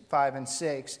 verses 5 and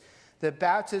 6. The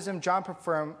baptism John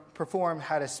performed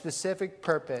had a specific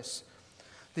purpose.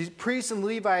 The priests and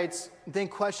Levites then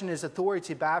questioned his authority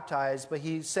to baptize, but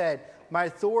he said, my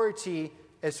authority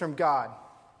is from God.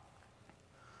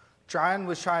 John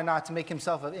was trying not to make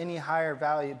himself of any higher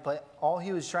value, but all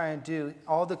he was trying to do,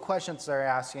 all the questions they're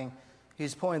asking,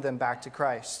 he's pointing them back to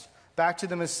Christ, back to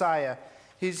the Messiah.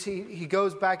 He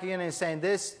goes back again and saying,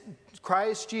 this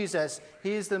Christ Jesus,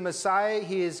 he is the Messiah.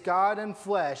 He is God in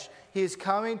flesh. He is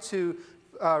coming to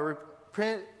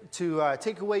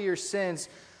take away your sins.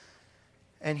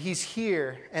 And he's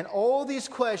here. And all these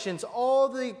questions, all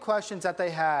the questions that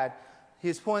they had,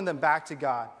 he's pointing them back to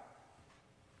God.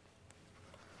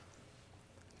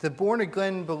 The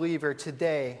born-again believer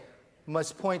today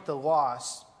must point the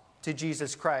lost to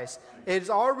Jesus Christ. It is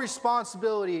our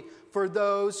responsibility for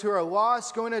those who are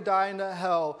lost, going to die into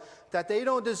hell, that they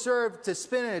don't deserve to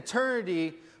spend an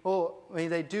eternity. Well, I mean,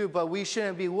 they do, but we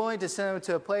shouldn't be willing to send them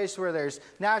to a place where there's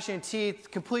gnashing teeth,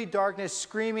 complete darkness,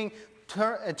 screaming,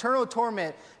 eternal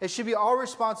torment. It should be our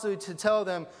responsibility to tell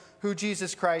them who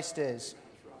Jesus Christ is.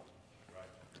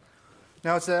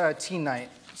 Now it's a teen night,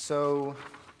 so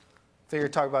I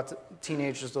figured talk about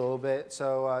teenagers a little bit.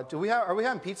 So are we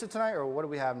having pizza tonight, or what are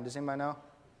we having? Does anybody know?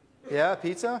 Yeah,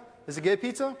 pizza? Is it good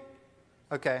pizza?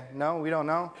 Okay, no, we don't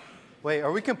know. Wait,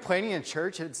 are we complaining in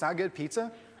church it's not good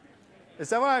pizza? Is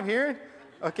that what I'm hearing?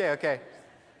 Okay.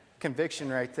 Conviction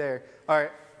right there. All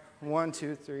right, 1,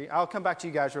 2, 3. I'll come back to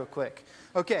you guys real quick.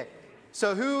 Okay,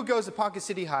 so who goes to Ponca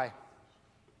City High?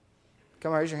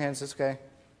 Come on, raise your hands. It's okay.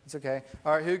 It's okay.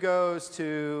 All right, who goes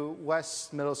to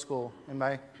West Middle School?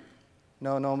 Anybody?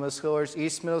 No middle schoolers.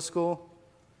 East Middle School?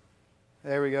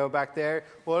 There we go, back there.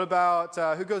 What about,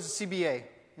 who goes to CBA?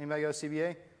 Anybody go to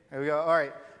CBA? There we go. All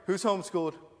right. Who's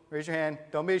homeschooled? Raise your hand.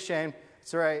 Don't be ashamed.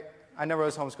 It's all right. I never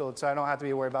was homeschooled, so I don't have to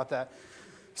be worried about that.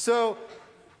 So,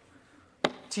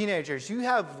 teenagers, you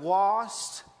have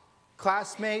lost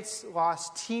classmates,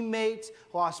 lost teammates,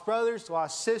 lost brothers,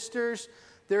 lost sisters.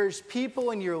 There's people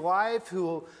in your life who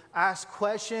will ask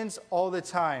questions all the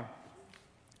time.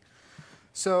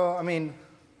 So,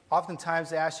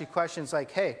 oftentimes they ask you questions like,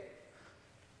 hey,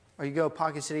 or you go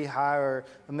Pocket City High or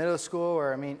a middle school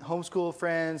or, homeschool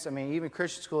friends, even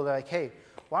Christian school, they're like, hey,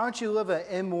 why don't you live an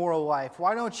immoral life?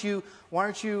 Why aren't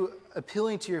you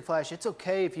appealing to your flesh? It's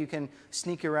okay if you can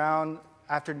sneak around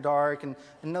after dark and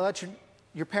let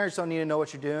your parents don't need to know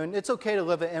what you're doing. It's okay to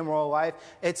live an immoral life.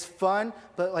 It's fun,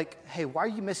 but hey, why are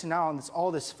you missing out on all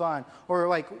this fun? Or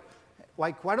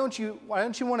why don't you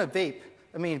want to vape?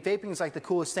 Vaping is the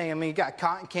coolest thing. You got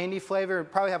cotton candy flavor,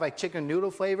 probably have chicken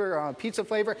noodle flavor or pizza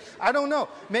flavor. I don't know.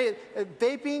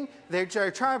 Vaping, they're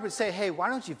trying to say, hey, why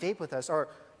don't you vape with us? Or,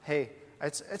 hey,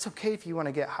 it's okay if you want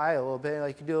to get high a little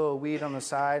bit. You do a little weed on the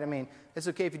side. It's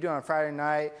okay if you do it on Friday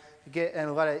night. Get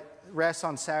and let it rest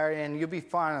on Saturday, and you'll be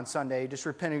fine on Sunday. Just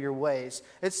repent of your ways.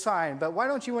 It's fine. But why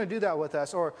don't you want to do that with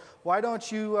us? Or why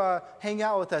don't you hang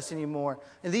out with us anymore?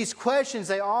 And these questions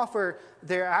they offer,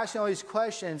 they're asking all these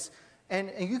questions. And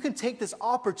you can take this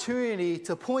opportunity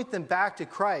to point them back to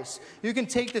Christ. You can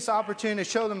take this opportunity to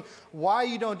show them why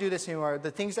you don't do this anymore.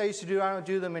 The things I used to do, I don't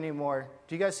do them anymore.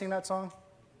 Do you guys sing that song?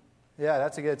 Yeah,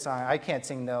 that's a good song. I can't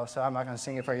sing though, so I'm not going to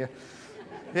sing it for you.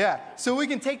 Yeah, so we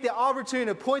can take the opportunity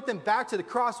to point them back to the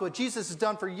cross, what Jesus has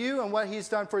done for you and what he's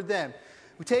done for them.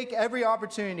 We take every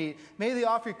opportunity. Maybe they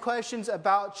offer you questions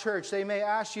about church. They may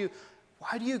ask you,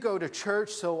 why do you go to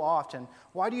church so often?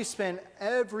 Why do you spend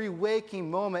every waking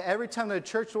moment, every time the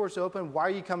church doors open, why are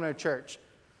you coming to church?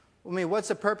 What's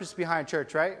the purpose behind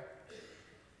church, right?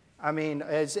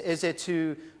 Is it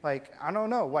to, I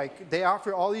don't know, they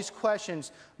offer all these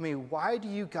questions. Why do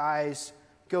you guys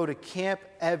go to camp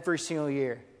every single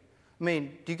year? Are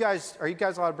you guys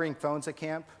allowed to bring phones at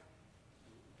camp?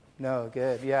 No,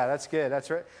 good. Yeah, that's good.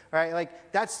 That's right. All right,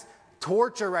 that's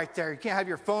torture right there. You can't have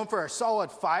your phone for a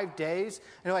solid 5 days.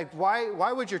 And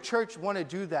why would your church want to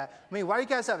do that? Why do you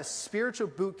guys have a spiritual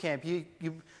boot camp? You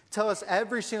tell us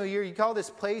every single year. You call this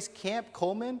place Camp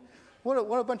Coleman? What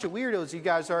a bunch of weirdos you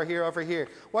guys are here over here.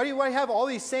 Why do you have all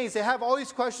these things? They have all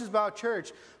these questions about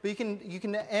church, but you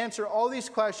can answer all these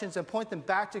questions and point them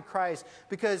back to Christ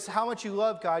because how much you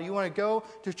love God. You want to go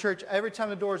to church every time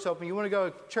the doors open. You want to go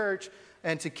to church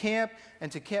and to camp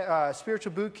and to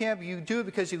spiritual boot camp. You do it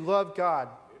because you love God.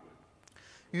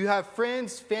 You have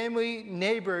friends, family,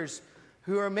 neighbors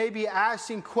who are maybe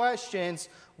asking questions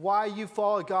why you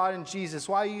follow God and Jesus,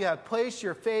 why you have placed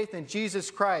your faith in Jesus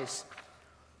Christ.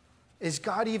 Is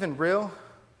God even real?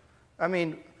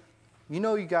 You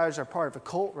guys are part of a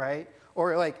cult, right?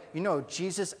 Or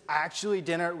Jesus actually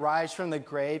didn't rise from the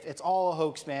grave. It's all a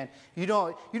hoax, man. You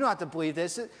don't have to believe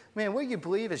this. Man, what you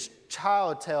believe is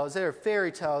child tales. They're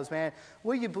fairy tales, man.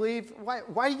 What you believe,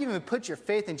 why do you even put your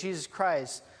faith in Jesus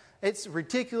Christ? It's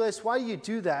ridiculous. Why do you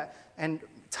do that? And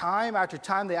time after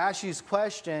time, they ask you these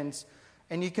questions,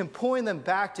 and you can point them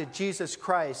back to Jesus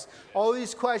Christ. All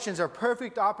these questions are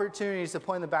perfect opportunities to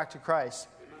point them back to Christ.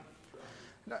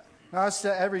 Now, it's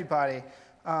to everybody.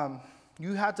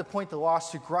 You have to point the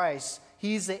lost to Christ.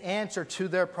 He's the answer to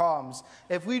their problems.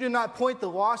 If we do not point the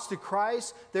lost to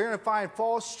Christ, they're going to find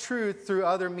false truth through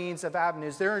other means of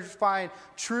avenues. They're going to find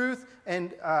truth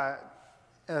and...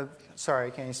 sorry, I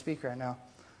can't even speak right now.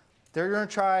 They're going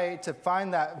to try to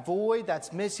find that void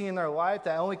that's missing in their life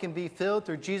that only can be filled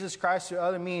through Jesus Christ through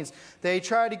other means. They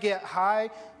try to get high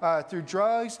through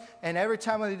drugs, and every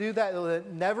time they do that, it'll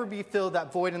never be filled,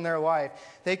 that void in their life.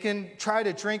 They can try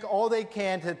to drink all they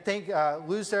can to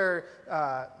lose their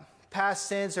past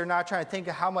sins. They're not trying to think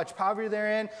of how much poverty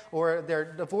they're in or their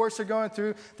divorce they're going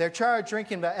through. They're trying to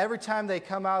drinking, but every time they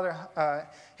come out of their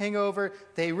hangover,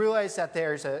 they realize that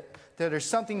there's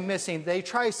something missing. They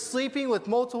try sleeping with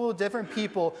multiple different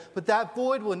people, but that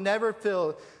void will never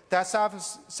fill. That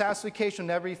satisfaction will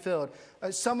never be filled.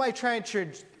 Somebody trying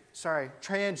to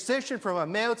transition from a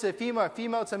male to a female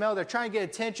to a male. They're trying to get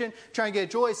attention, trying to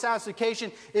get joy,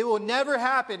 satisfaction. It will never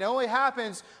happen. It only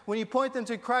happens when you point them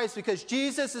to Christ because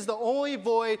Jesus is the only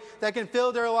void that can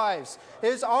fill their lives. It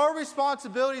is our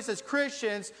responsibilities as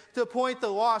Christians to point the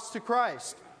lost to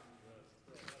Christ.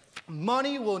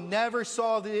 Money will never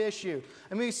solve the issue.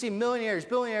 You see millionaires,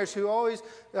 billionaires who always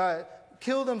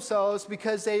kill themselves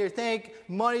because they think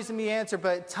money's going to be the answer,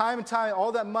 but time and time,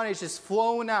 all that money is just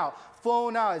flowing out.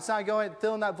 It's not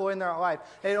filling that void in their life.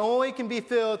 It only can be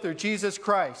filled through Jesus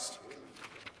Christ.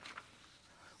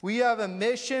 We have a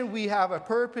mission, we have a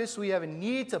purpose, we have a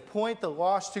need to point the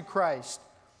lost to Christ.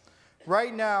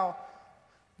 Right now,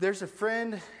 there's a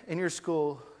friend in your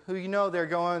school who you know their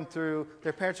parents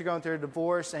are going through a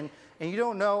divorce, and you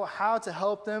don't know how to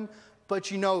help them,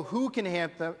 but you know who can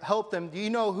help them. You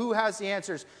know who has the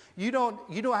answers. You don't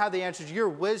have the answers. Your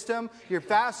wisdom, your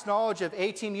vast knowledge of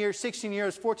 18 years, 16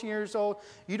 years, 14 years old,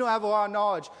 you don't have a lot of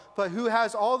knowledge. But who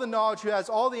has all the knowledge, who has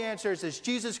all the answers is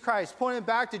Jesus Christ, pointing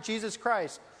back to Jesus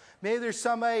Christ. Maybe there's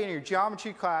somebody in your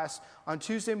geometry class on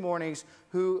Tuesday mornings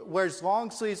who wears long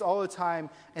sleeves all the time,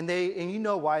 and you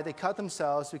know why. They cut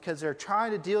themselves because they're trying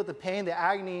to deal with the pain, the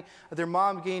agony of their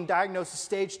mom getting diagnosed with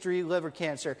stage 3 liver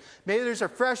cancer. Maybe there's a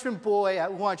freshman boy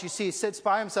at lunch you see he sits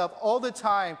by himself all the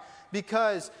time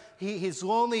because he's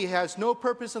lonely, he has no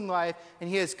purpose in life, and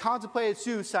he has contemplated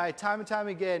suicide time and time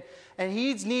again, and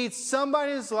he needs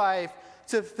somebody in his life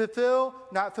to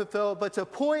but to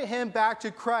point him back to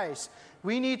Christ.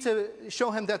 We need to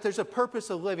show him that there's a purpose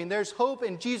of living. There's hope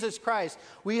in Jesus Christ.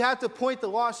 We have to point the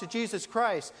lost to Jesus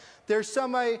Christ. There's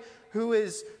somebody who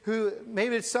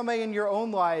maybe it's somebody in your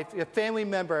own life, a family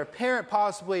member, a parent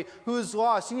possibly, who is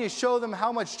lost. You need to show them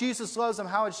how much Jesus loves them,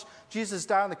 how much Jesus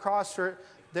died on the cross for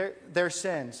their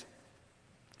sins.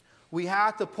 We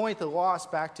have to point the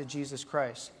lost back to Jesus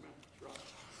Christ.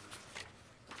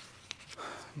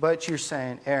 But you're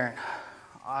saying, Aaron,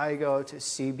 I go to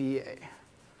CBA.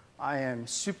 I am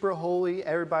super holy.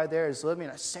 Everybody there is living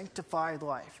a sanctified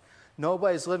life.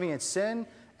 Nobody's living in sin.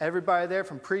 Everybody there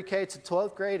from pre-K to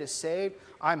 12th grade is saved.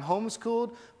 I'm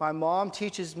homeschooled. My mom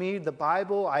teaches me the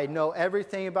Bible. I know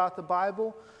everything about the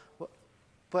Bible.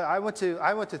 But I went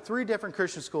to 3 different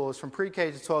Christian schools from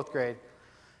pre-K to 12th grade.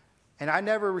 And I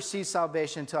never received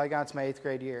salvation until I got to my 8th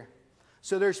grade year.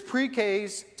 So there's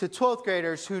pre-Ks to 12th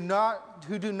graders who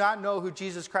do not know who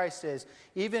Jesus Christ is.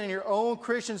 Even in your own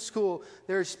Christian school,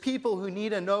 there's people who need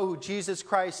to know who Jesus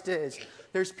Christ is.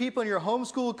 There's people in your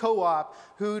homeschool co-op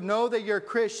who know that you're a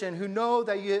Christian, who know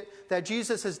that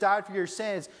Jesus has died for your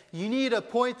sins. You need to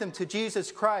point them to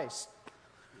Jesus Christ.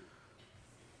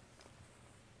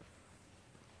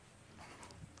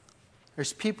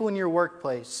 There's people in your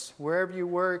workplace, wherever you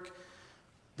work.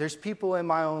 There's people in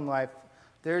my own life.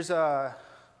 There's a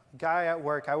guy at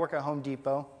work. I work at Home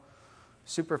Depot.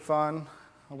 Super fun.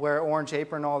 I wear an orange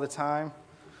apron all the time.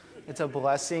 It's a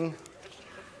blessing.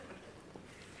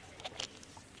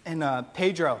 And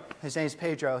Pedro, his name's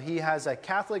Pedro. He has a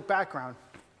Catholic background.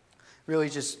 Really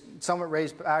just somewhat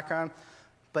raised background.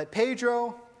 But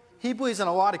Pedro, he believes in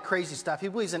a lot of crazy stuff. He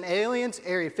believes in aliens,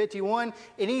 Area 51,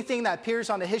 anything that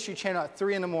appears on the History Channel at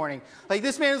 3 in the morning. Like,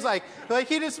 this man is like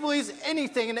he just believes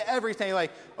anything and everything.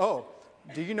 Like, oh,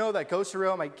 do you know that ghosts are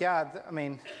real? I'm like, yeah, I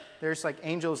mean, there's like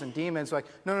angels and demons. Like,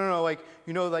 no, like,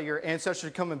 you know that your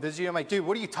ancestors come and visit you? I'm like, dude,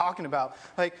 what are you talking about?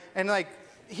 Like, and like,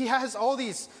 he has all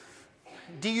these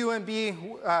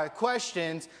DUMB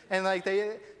questions, and like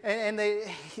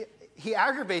he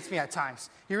aggravates me at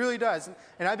times. He really does.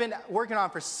 And I've been working on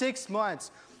it for 6 months,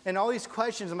 and all these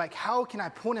questions, I'm like, how can I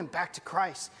point him back to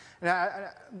Christ? And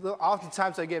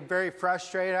oftentimes I get very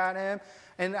frustrated at him.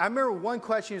 And I remember one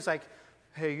question, he was like,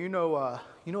 hey, you know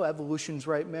evolution's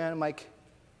right, man. I'm like,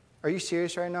 are you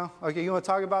serious right now? Okay, you want to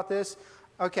talk about this?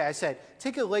 Okay, I said,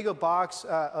 take a Lego box,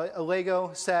 a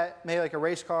Lego set, maybe like a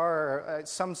race car or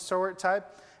some sort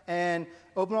type, and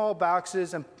open all the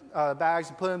boxes and bags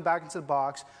and put them back into the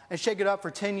box and shake it up for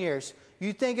 10 years.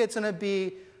 You think it's going to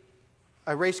be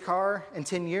a race car in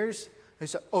 10 years? He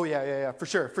said, oh, yeah, for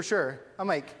sure. I'm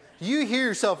like, you hear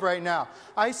yourself right now.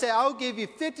 I say, I'll give you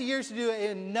 50 years to do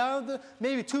it, and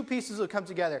maybe 2 pieces will come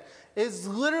together. It's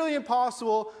literally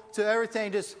impossible to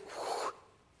everything just,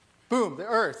 boom, the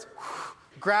earth,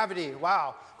 gravity,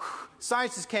 wow.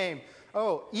 Science just came.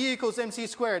 Oh, E equals MC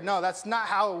squared. No, that's not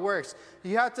how it works.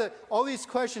 You have to, all these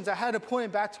questions, I had to point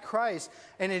it back to Christ.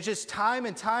 And it's just time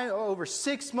and time, over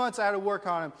 6 months I had to work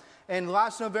on him. And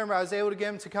last November, I was able to get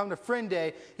him to come to Friend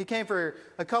Day. He came for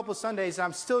a couple Sundays, and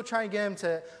I'm still trying to get him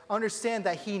to understand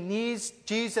that he needs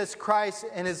Jesus Christ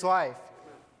in his life.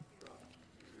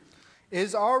 It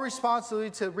is our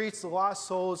responsibility to reach the lost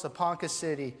souls of Ponca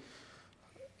City.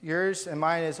 Yours and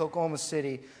mine is Oklahoma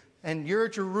City. And your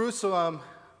Jerusalem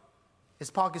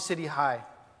is Ponca City High,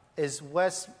 is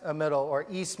West Middle or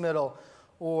East Middle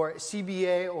or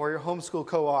CBA or your homeschool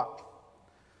co-op.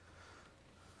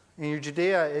 And your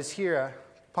Judea is here,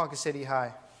 Ponca City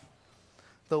High.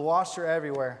 The lost are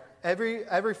everywhere.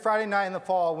 Every Friday night in the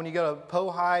fall when you go to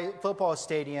Poe High football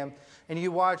stadium and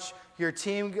you watch your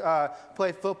team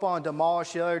play football and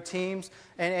demolish the other teams.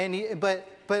 But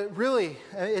really,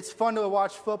 it's fun to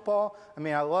watch football. I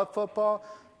mean, I love football.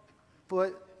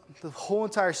 But the whole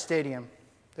entire stadium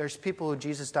There's people who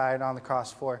Jesus died on the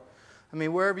cross for. I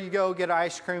mean, wherever you go, get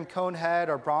ice cream, Conehead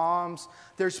or Brahms,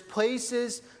 there's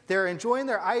places they're enjoying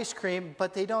their ice cream,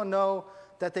 but they don't know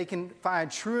that they can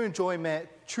find true enjoyment,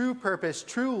 true purpose,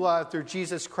 true love through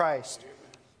Jesus Christ.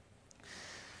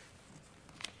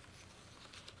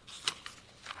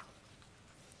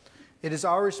 It is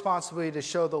our responsibility to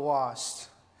show the lost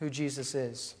who Jesus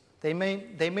is. They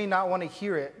may not want to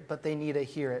hear it, but they need to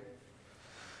hear it.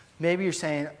 Maybe you're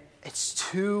saying, it's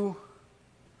too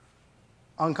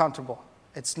uncomfortable.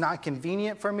 It's not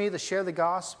convenient for me to share the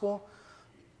gospel,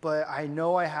 but I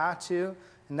know I have to.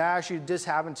 And that actually just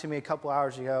happened to me a couple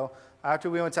hours ago. After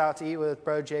we went out to eat with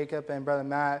Brother Jacob and Brother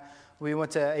Matt, we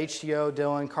went to HTO,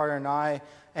 Dylan, Carter, and I,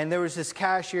 and there was this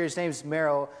cashier, his name's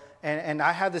Merrill, and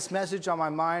I had this message on my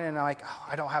mind, and I'm like, oh,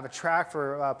 I don't have a track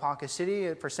for Ponca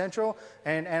City, for Central,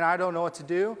 and I don't know what to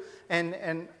do.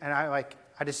 And I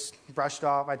just brushed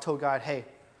off. I told God, hey,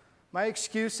 my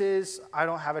excuse is I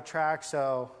don't have a track,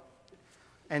 so...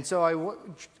 And so I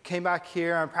came back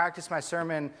here and practiced my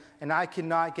sermon, and I could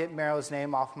not get Merrill's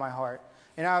name off my heart.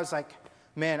 And I was like,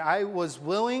 man, I was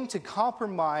willing to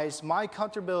compromise my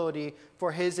comfortability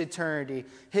for his eternity.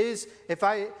 If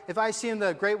I see him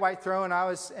the Great White Throne,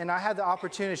 and I had the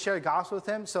opportunity to share the gospel with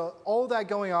him. So all that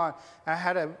going on,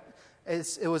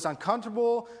 it was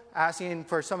uncomfortable asking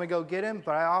for someone to go get him,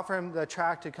 but I offer him the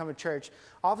tract to come to church.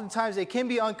 Oftentimes it can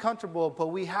be uncomfortable, but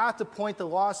we have to point the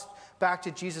lost back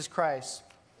to Jesus Christ.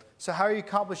 So how are you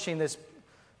accomplishing this?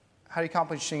 How are you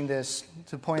accomplishing this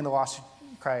to point the lost to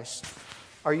Christ?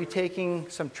 Are you taking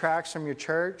some tracts from your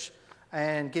church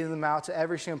and giving them out to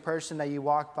every single person that you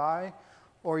walk by?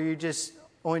 Or you just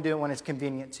only do it when it's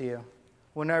convenient to you?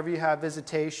 Whenever you have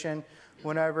visitation,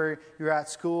 whenever you're at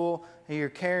school and you're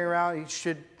carrying around, you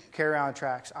should carry around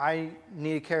tracts. I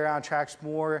need to carry around tracts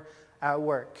more at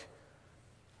work.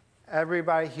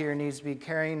 Everybody here needs to be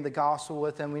carrying the gospel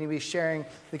with them. We need to be sharing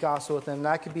the gospel with them.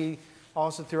 That could be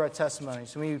also through our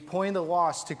testimonies. We need to be pointing the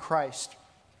lost to Christ.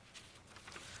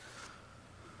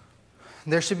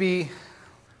 There should be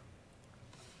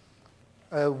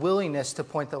a willingness to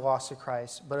point the lost to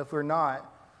Christ. But if we're not,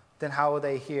 then how will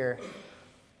they hear?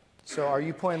 So are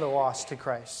you pointing the lost to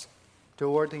Christ? Dear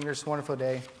Lord, thank you for this wonderful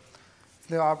day.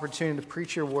 The opportunity to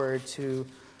preach your word, to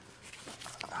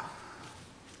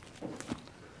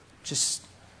just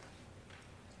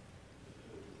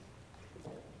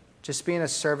being a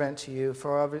servant to you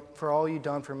for all you've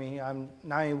done for me. I'm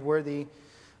not even worthy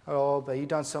at all, but you've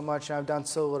done so much and I've done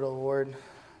so little, Lord.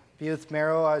 Be with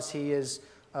Merrill as he is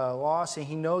lost and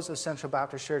he knows of Central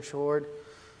Baptist Church, Lord.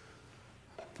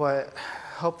 But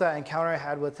help that encounter I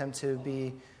had with him to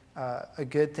be a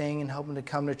good thing and help him to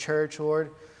come to church, Lord.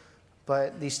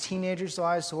 But these teenagers'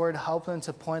 lives, Lord, help them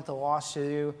to point the lost to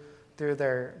you through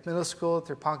their middle school,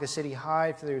 through Ponca City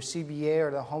High, through their CBA or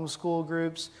the homeschool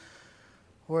groups.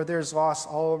 Lord, there's loss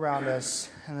all around us,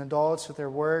 and adults with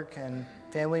their work and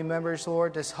family members,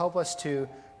 Lord. Just help us to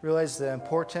realize the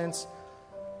importance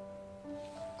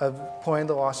of pointing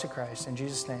the lost to Christ. In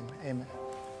Jesus' name, amen.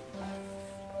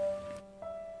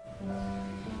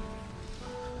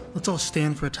 Let's all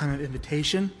stand for a time of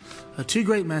invitation. Two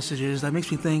great messages. That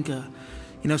makes me think,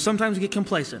 sometimes we get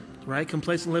complacent, right?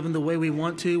 Complacent living the way we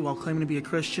want to while claiming to be a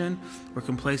Christian. We're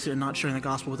complacent and not sharing the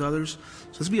gospel with others.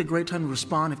 So this would be a great time to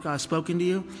respond if God has spoken to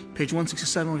you. Page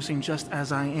 167, we're singing Just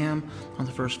As I Am on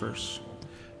the first verse.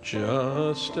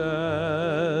 Just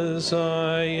as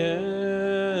I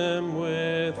am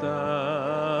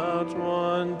without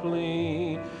one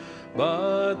plea,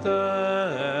 but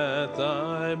that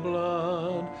thy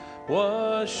blood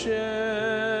was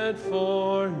shed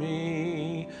for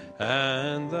me,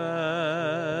 and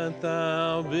that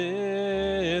thou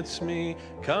bidst me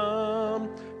come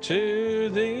to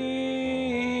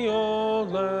thee, O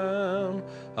Lamb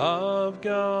of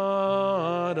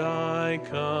God, I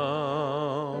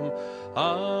come,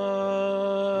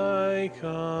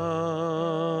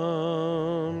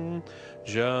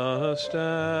 just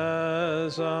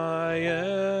as I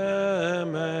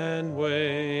am, and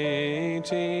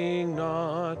waiting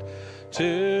not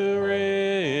to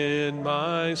rid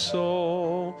my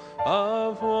soul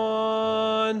of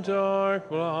one dark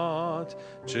blot,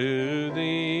 to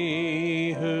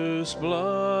thee whose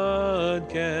blood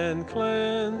can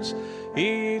cleanse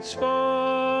each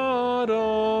spot,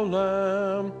 O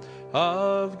Lamb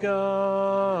of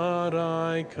God,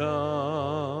 I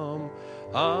come,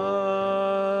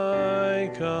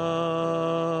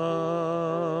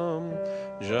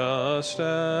 just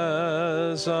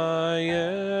as I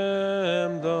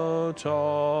am, though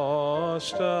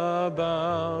tossed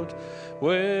about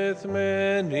with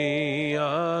many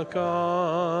a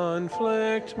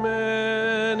conflict,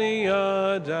 many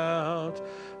a doubt,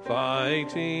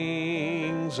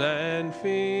 fightings and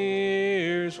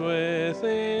fears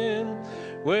within.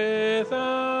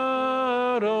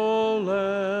 Without, O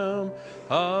Lamb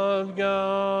of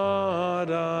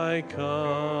God, I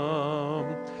come,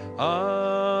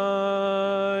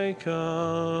 I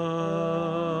come.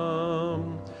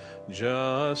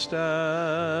 Just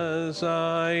as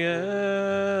I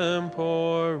am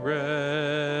poor,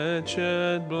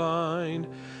 wretched, blind,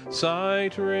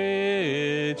 sight,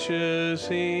 riches,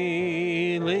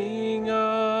 healing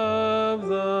of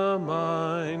the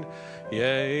mind,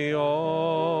 yea,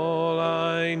 all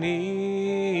I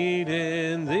need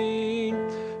in thee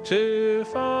to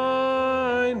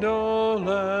find, O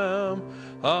Lamb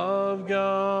of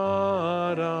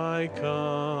God, I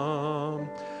come,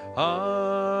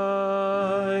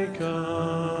 I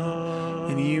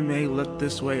come. And you may look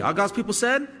this way. All God's people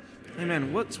said?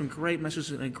 Amen. What some great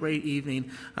messages and a great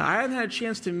evening. I haven't had a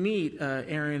chance to meet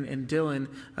Aaron and Dylan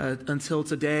until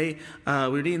today. We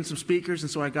were needing some speakers,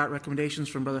 and so I got recommendations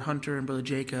from Brother Hunter and Brother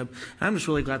Jacob. And I'm just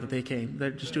really glad that they came.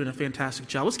 They're just doing a fantastic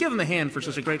job. Let's give them a hand for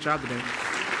such a great job today.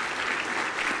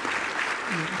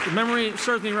 If memory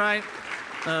serves me right,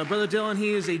 Brother Dylan,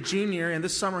 he is a junior, and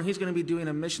this summer he's going to be doing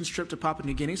a missions trip to Papua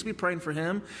New Guinea, so be praying for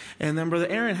him. And then Brother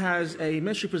Aaron has a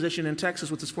ministry position in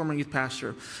Texas with his former youth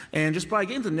pastor. And just by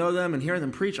getting to know them and hearing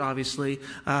them preach, obviously,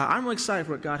 I'm really excited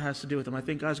for what God has to do with them. I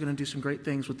think God's going to do some great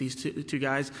things with these two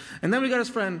guys. And then we got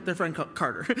their friend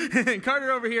Carter. And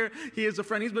Carter over here, he is a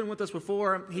friend. He's been with us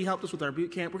before. He helped us with our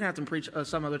boot camp. We're going to have to preach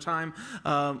some other time.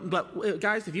 But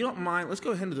guys, if you don't mind, let's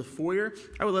go ahead into the foyer.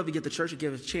 I would love to get the church to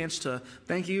give us a chance to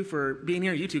thank you for being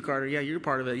here. You too, Carter. Yeah, you're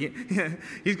part of it. Yeah.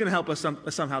 He's going to help us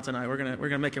somehow tonight. We're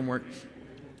gonna make him work.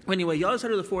 Anyway, y'all just head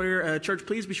to the foyer. Church,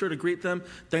 please be sure to greet them,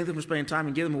 thank them for spending time,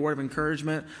 and give them a word of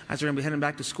encouragement as they're going to be heading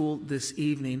back to school this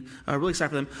evening. Really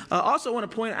excited for them. Also, want to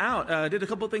point out, did a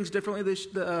couple of things differently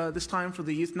this time for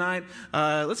the youth night.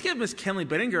 Let's give Miss Kenley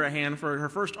Bettinger a hand for her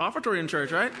first offertory in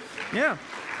church, right? Yeah.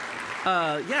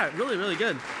 Really, really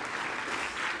good.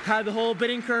 Had the whole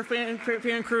bidding fan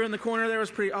crew in the corner there.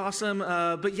 Was pretty awesome.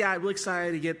 But yeah, really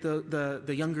excited to get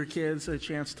the younger kids a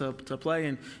chance to play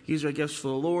and use their gifts for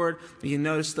the Lord. You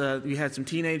noticed we had some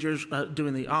teenagers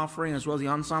doing the offering as well as the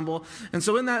ensemble. And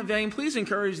so in that vein, please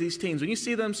encourage these teens. When you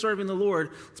see them serving the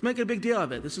Lord, let's make a big deal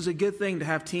of it. This is a good thing to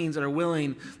have teens that are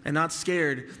willing and not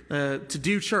scared to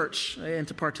do church and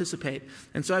to participate.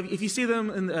 And so if you see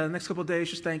them in the next couple of days,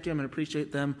 just thank them and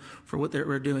appreciate them for what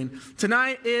they're doing.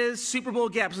 Tonight is Super Bowl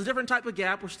Gap. It's a different type of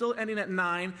gap. We're still ending at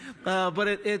 9, but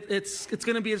it's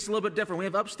going to be just a little bit different. We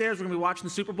have upstairs. We're going to be watching the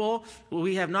Super Bowl.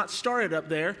 We have not started up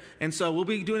there, and so we'll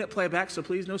be doing it playback, so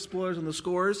please no spoilers on the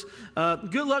scores.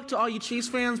 Good luck to all you Chiefs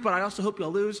fans, but I also hope y'all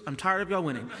lose. I'm tired of y'all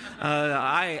winning.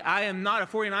 I am not a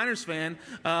 49ers fan,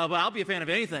 but I'll be a fan of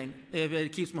anything if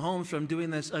it keeps Mahomes from doing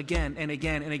this again and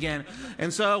again and again.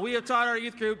 And so we have taught our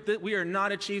youth group that we are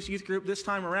not a Chiefs youth group this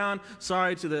time around.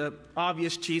 Sorry to the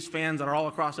obvious Chiefs fans that are all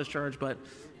across this church, but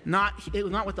not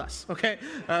with us, okay?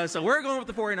 So we're going with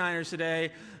the 49ers today.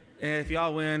 And if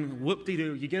y'all win,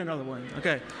 whoop-de-doo, you get another one,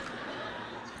 okay?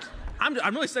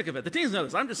 I'm really sick of it. The teams know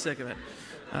this. I'm just sick of it.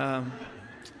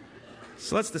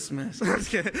 So let's dismiss. I'm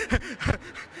just kidding.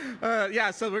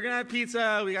 So we're going to have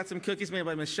pizza. We got some cookies made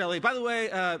by Miss Shelley. By the way,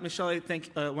 Miss Shelley,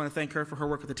 want to thank her for her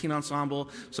work with the teen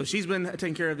ensemble. So she's been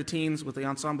taking care of the teens with the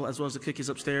ensemble as well as the cookies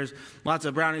upstairs. Lots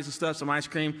of brownies and stuff, some ice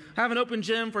cream. Have an open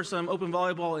gym for some open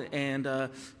volleyball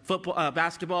and football,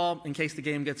 basketball in case the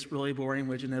game gets really boring,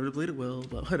 which inevitably it will,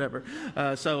 but whatever.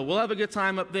 So we'll have a good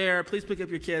time up there. Please pick up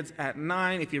your kids at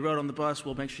 9. If you rode on the bus,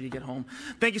 we'll make sure you get home.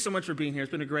 Thank you so much for being here.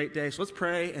 It's been a great day. So let's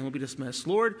pray and we'll be dismissed.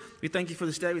 Lord, we thank you for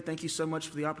this day. We thank you so much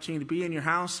for the opportunity to be in your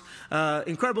house.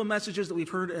 Incredible messages that we've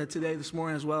heard today, this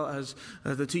morning, as well as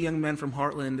the two young men from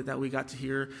Heartland that we got to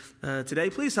hear today.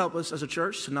 Please help us as a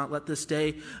church to not let this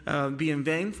day be in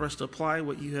vain, for us to apply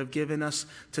what you have given us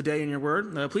today in your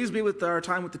word. Please be with our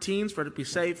time with the teens, for it to be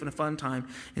safe and a fun time.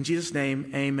 In Jesus' name,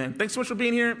 amen. Thanks so much for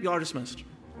being here. You all are dismissed.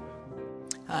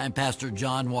 Hi, I'm Pastor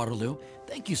John Waterloo.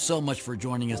 Thank you so much for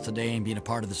joining us today and being a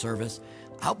part of the service.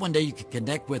 I hope one day you can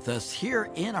connect with us here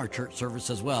in our church service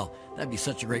as well. That'd be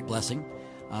such a great blessing.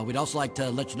 We'd also like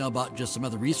to let you know about just some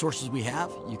other resources we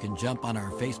have. You can jump on our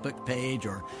Facebook page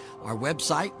or our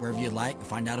website, wherever you'd like, and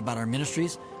find out about our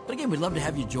ministries. But again, we'd love to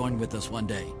have you join with us one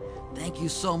day. Thank you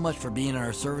so much for being in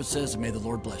our services, and may the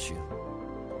Lord bless you.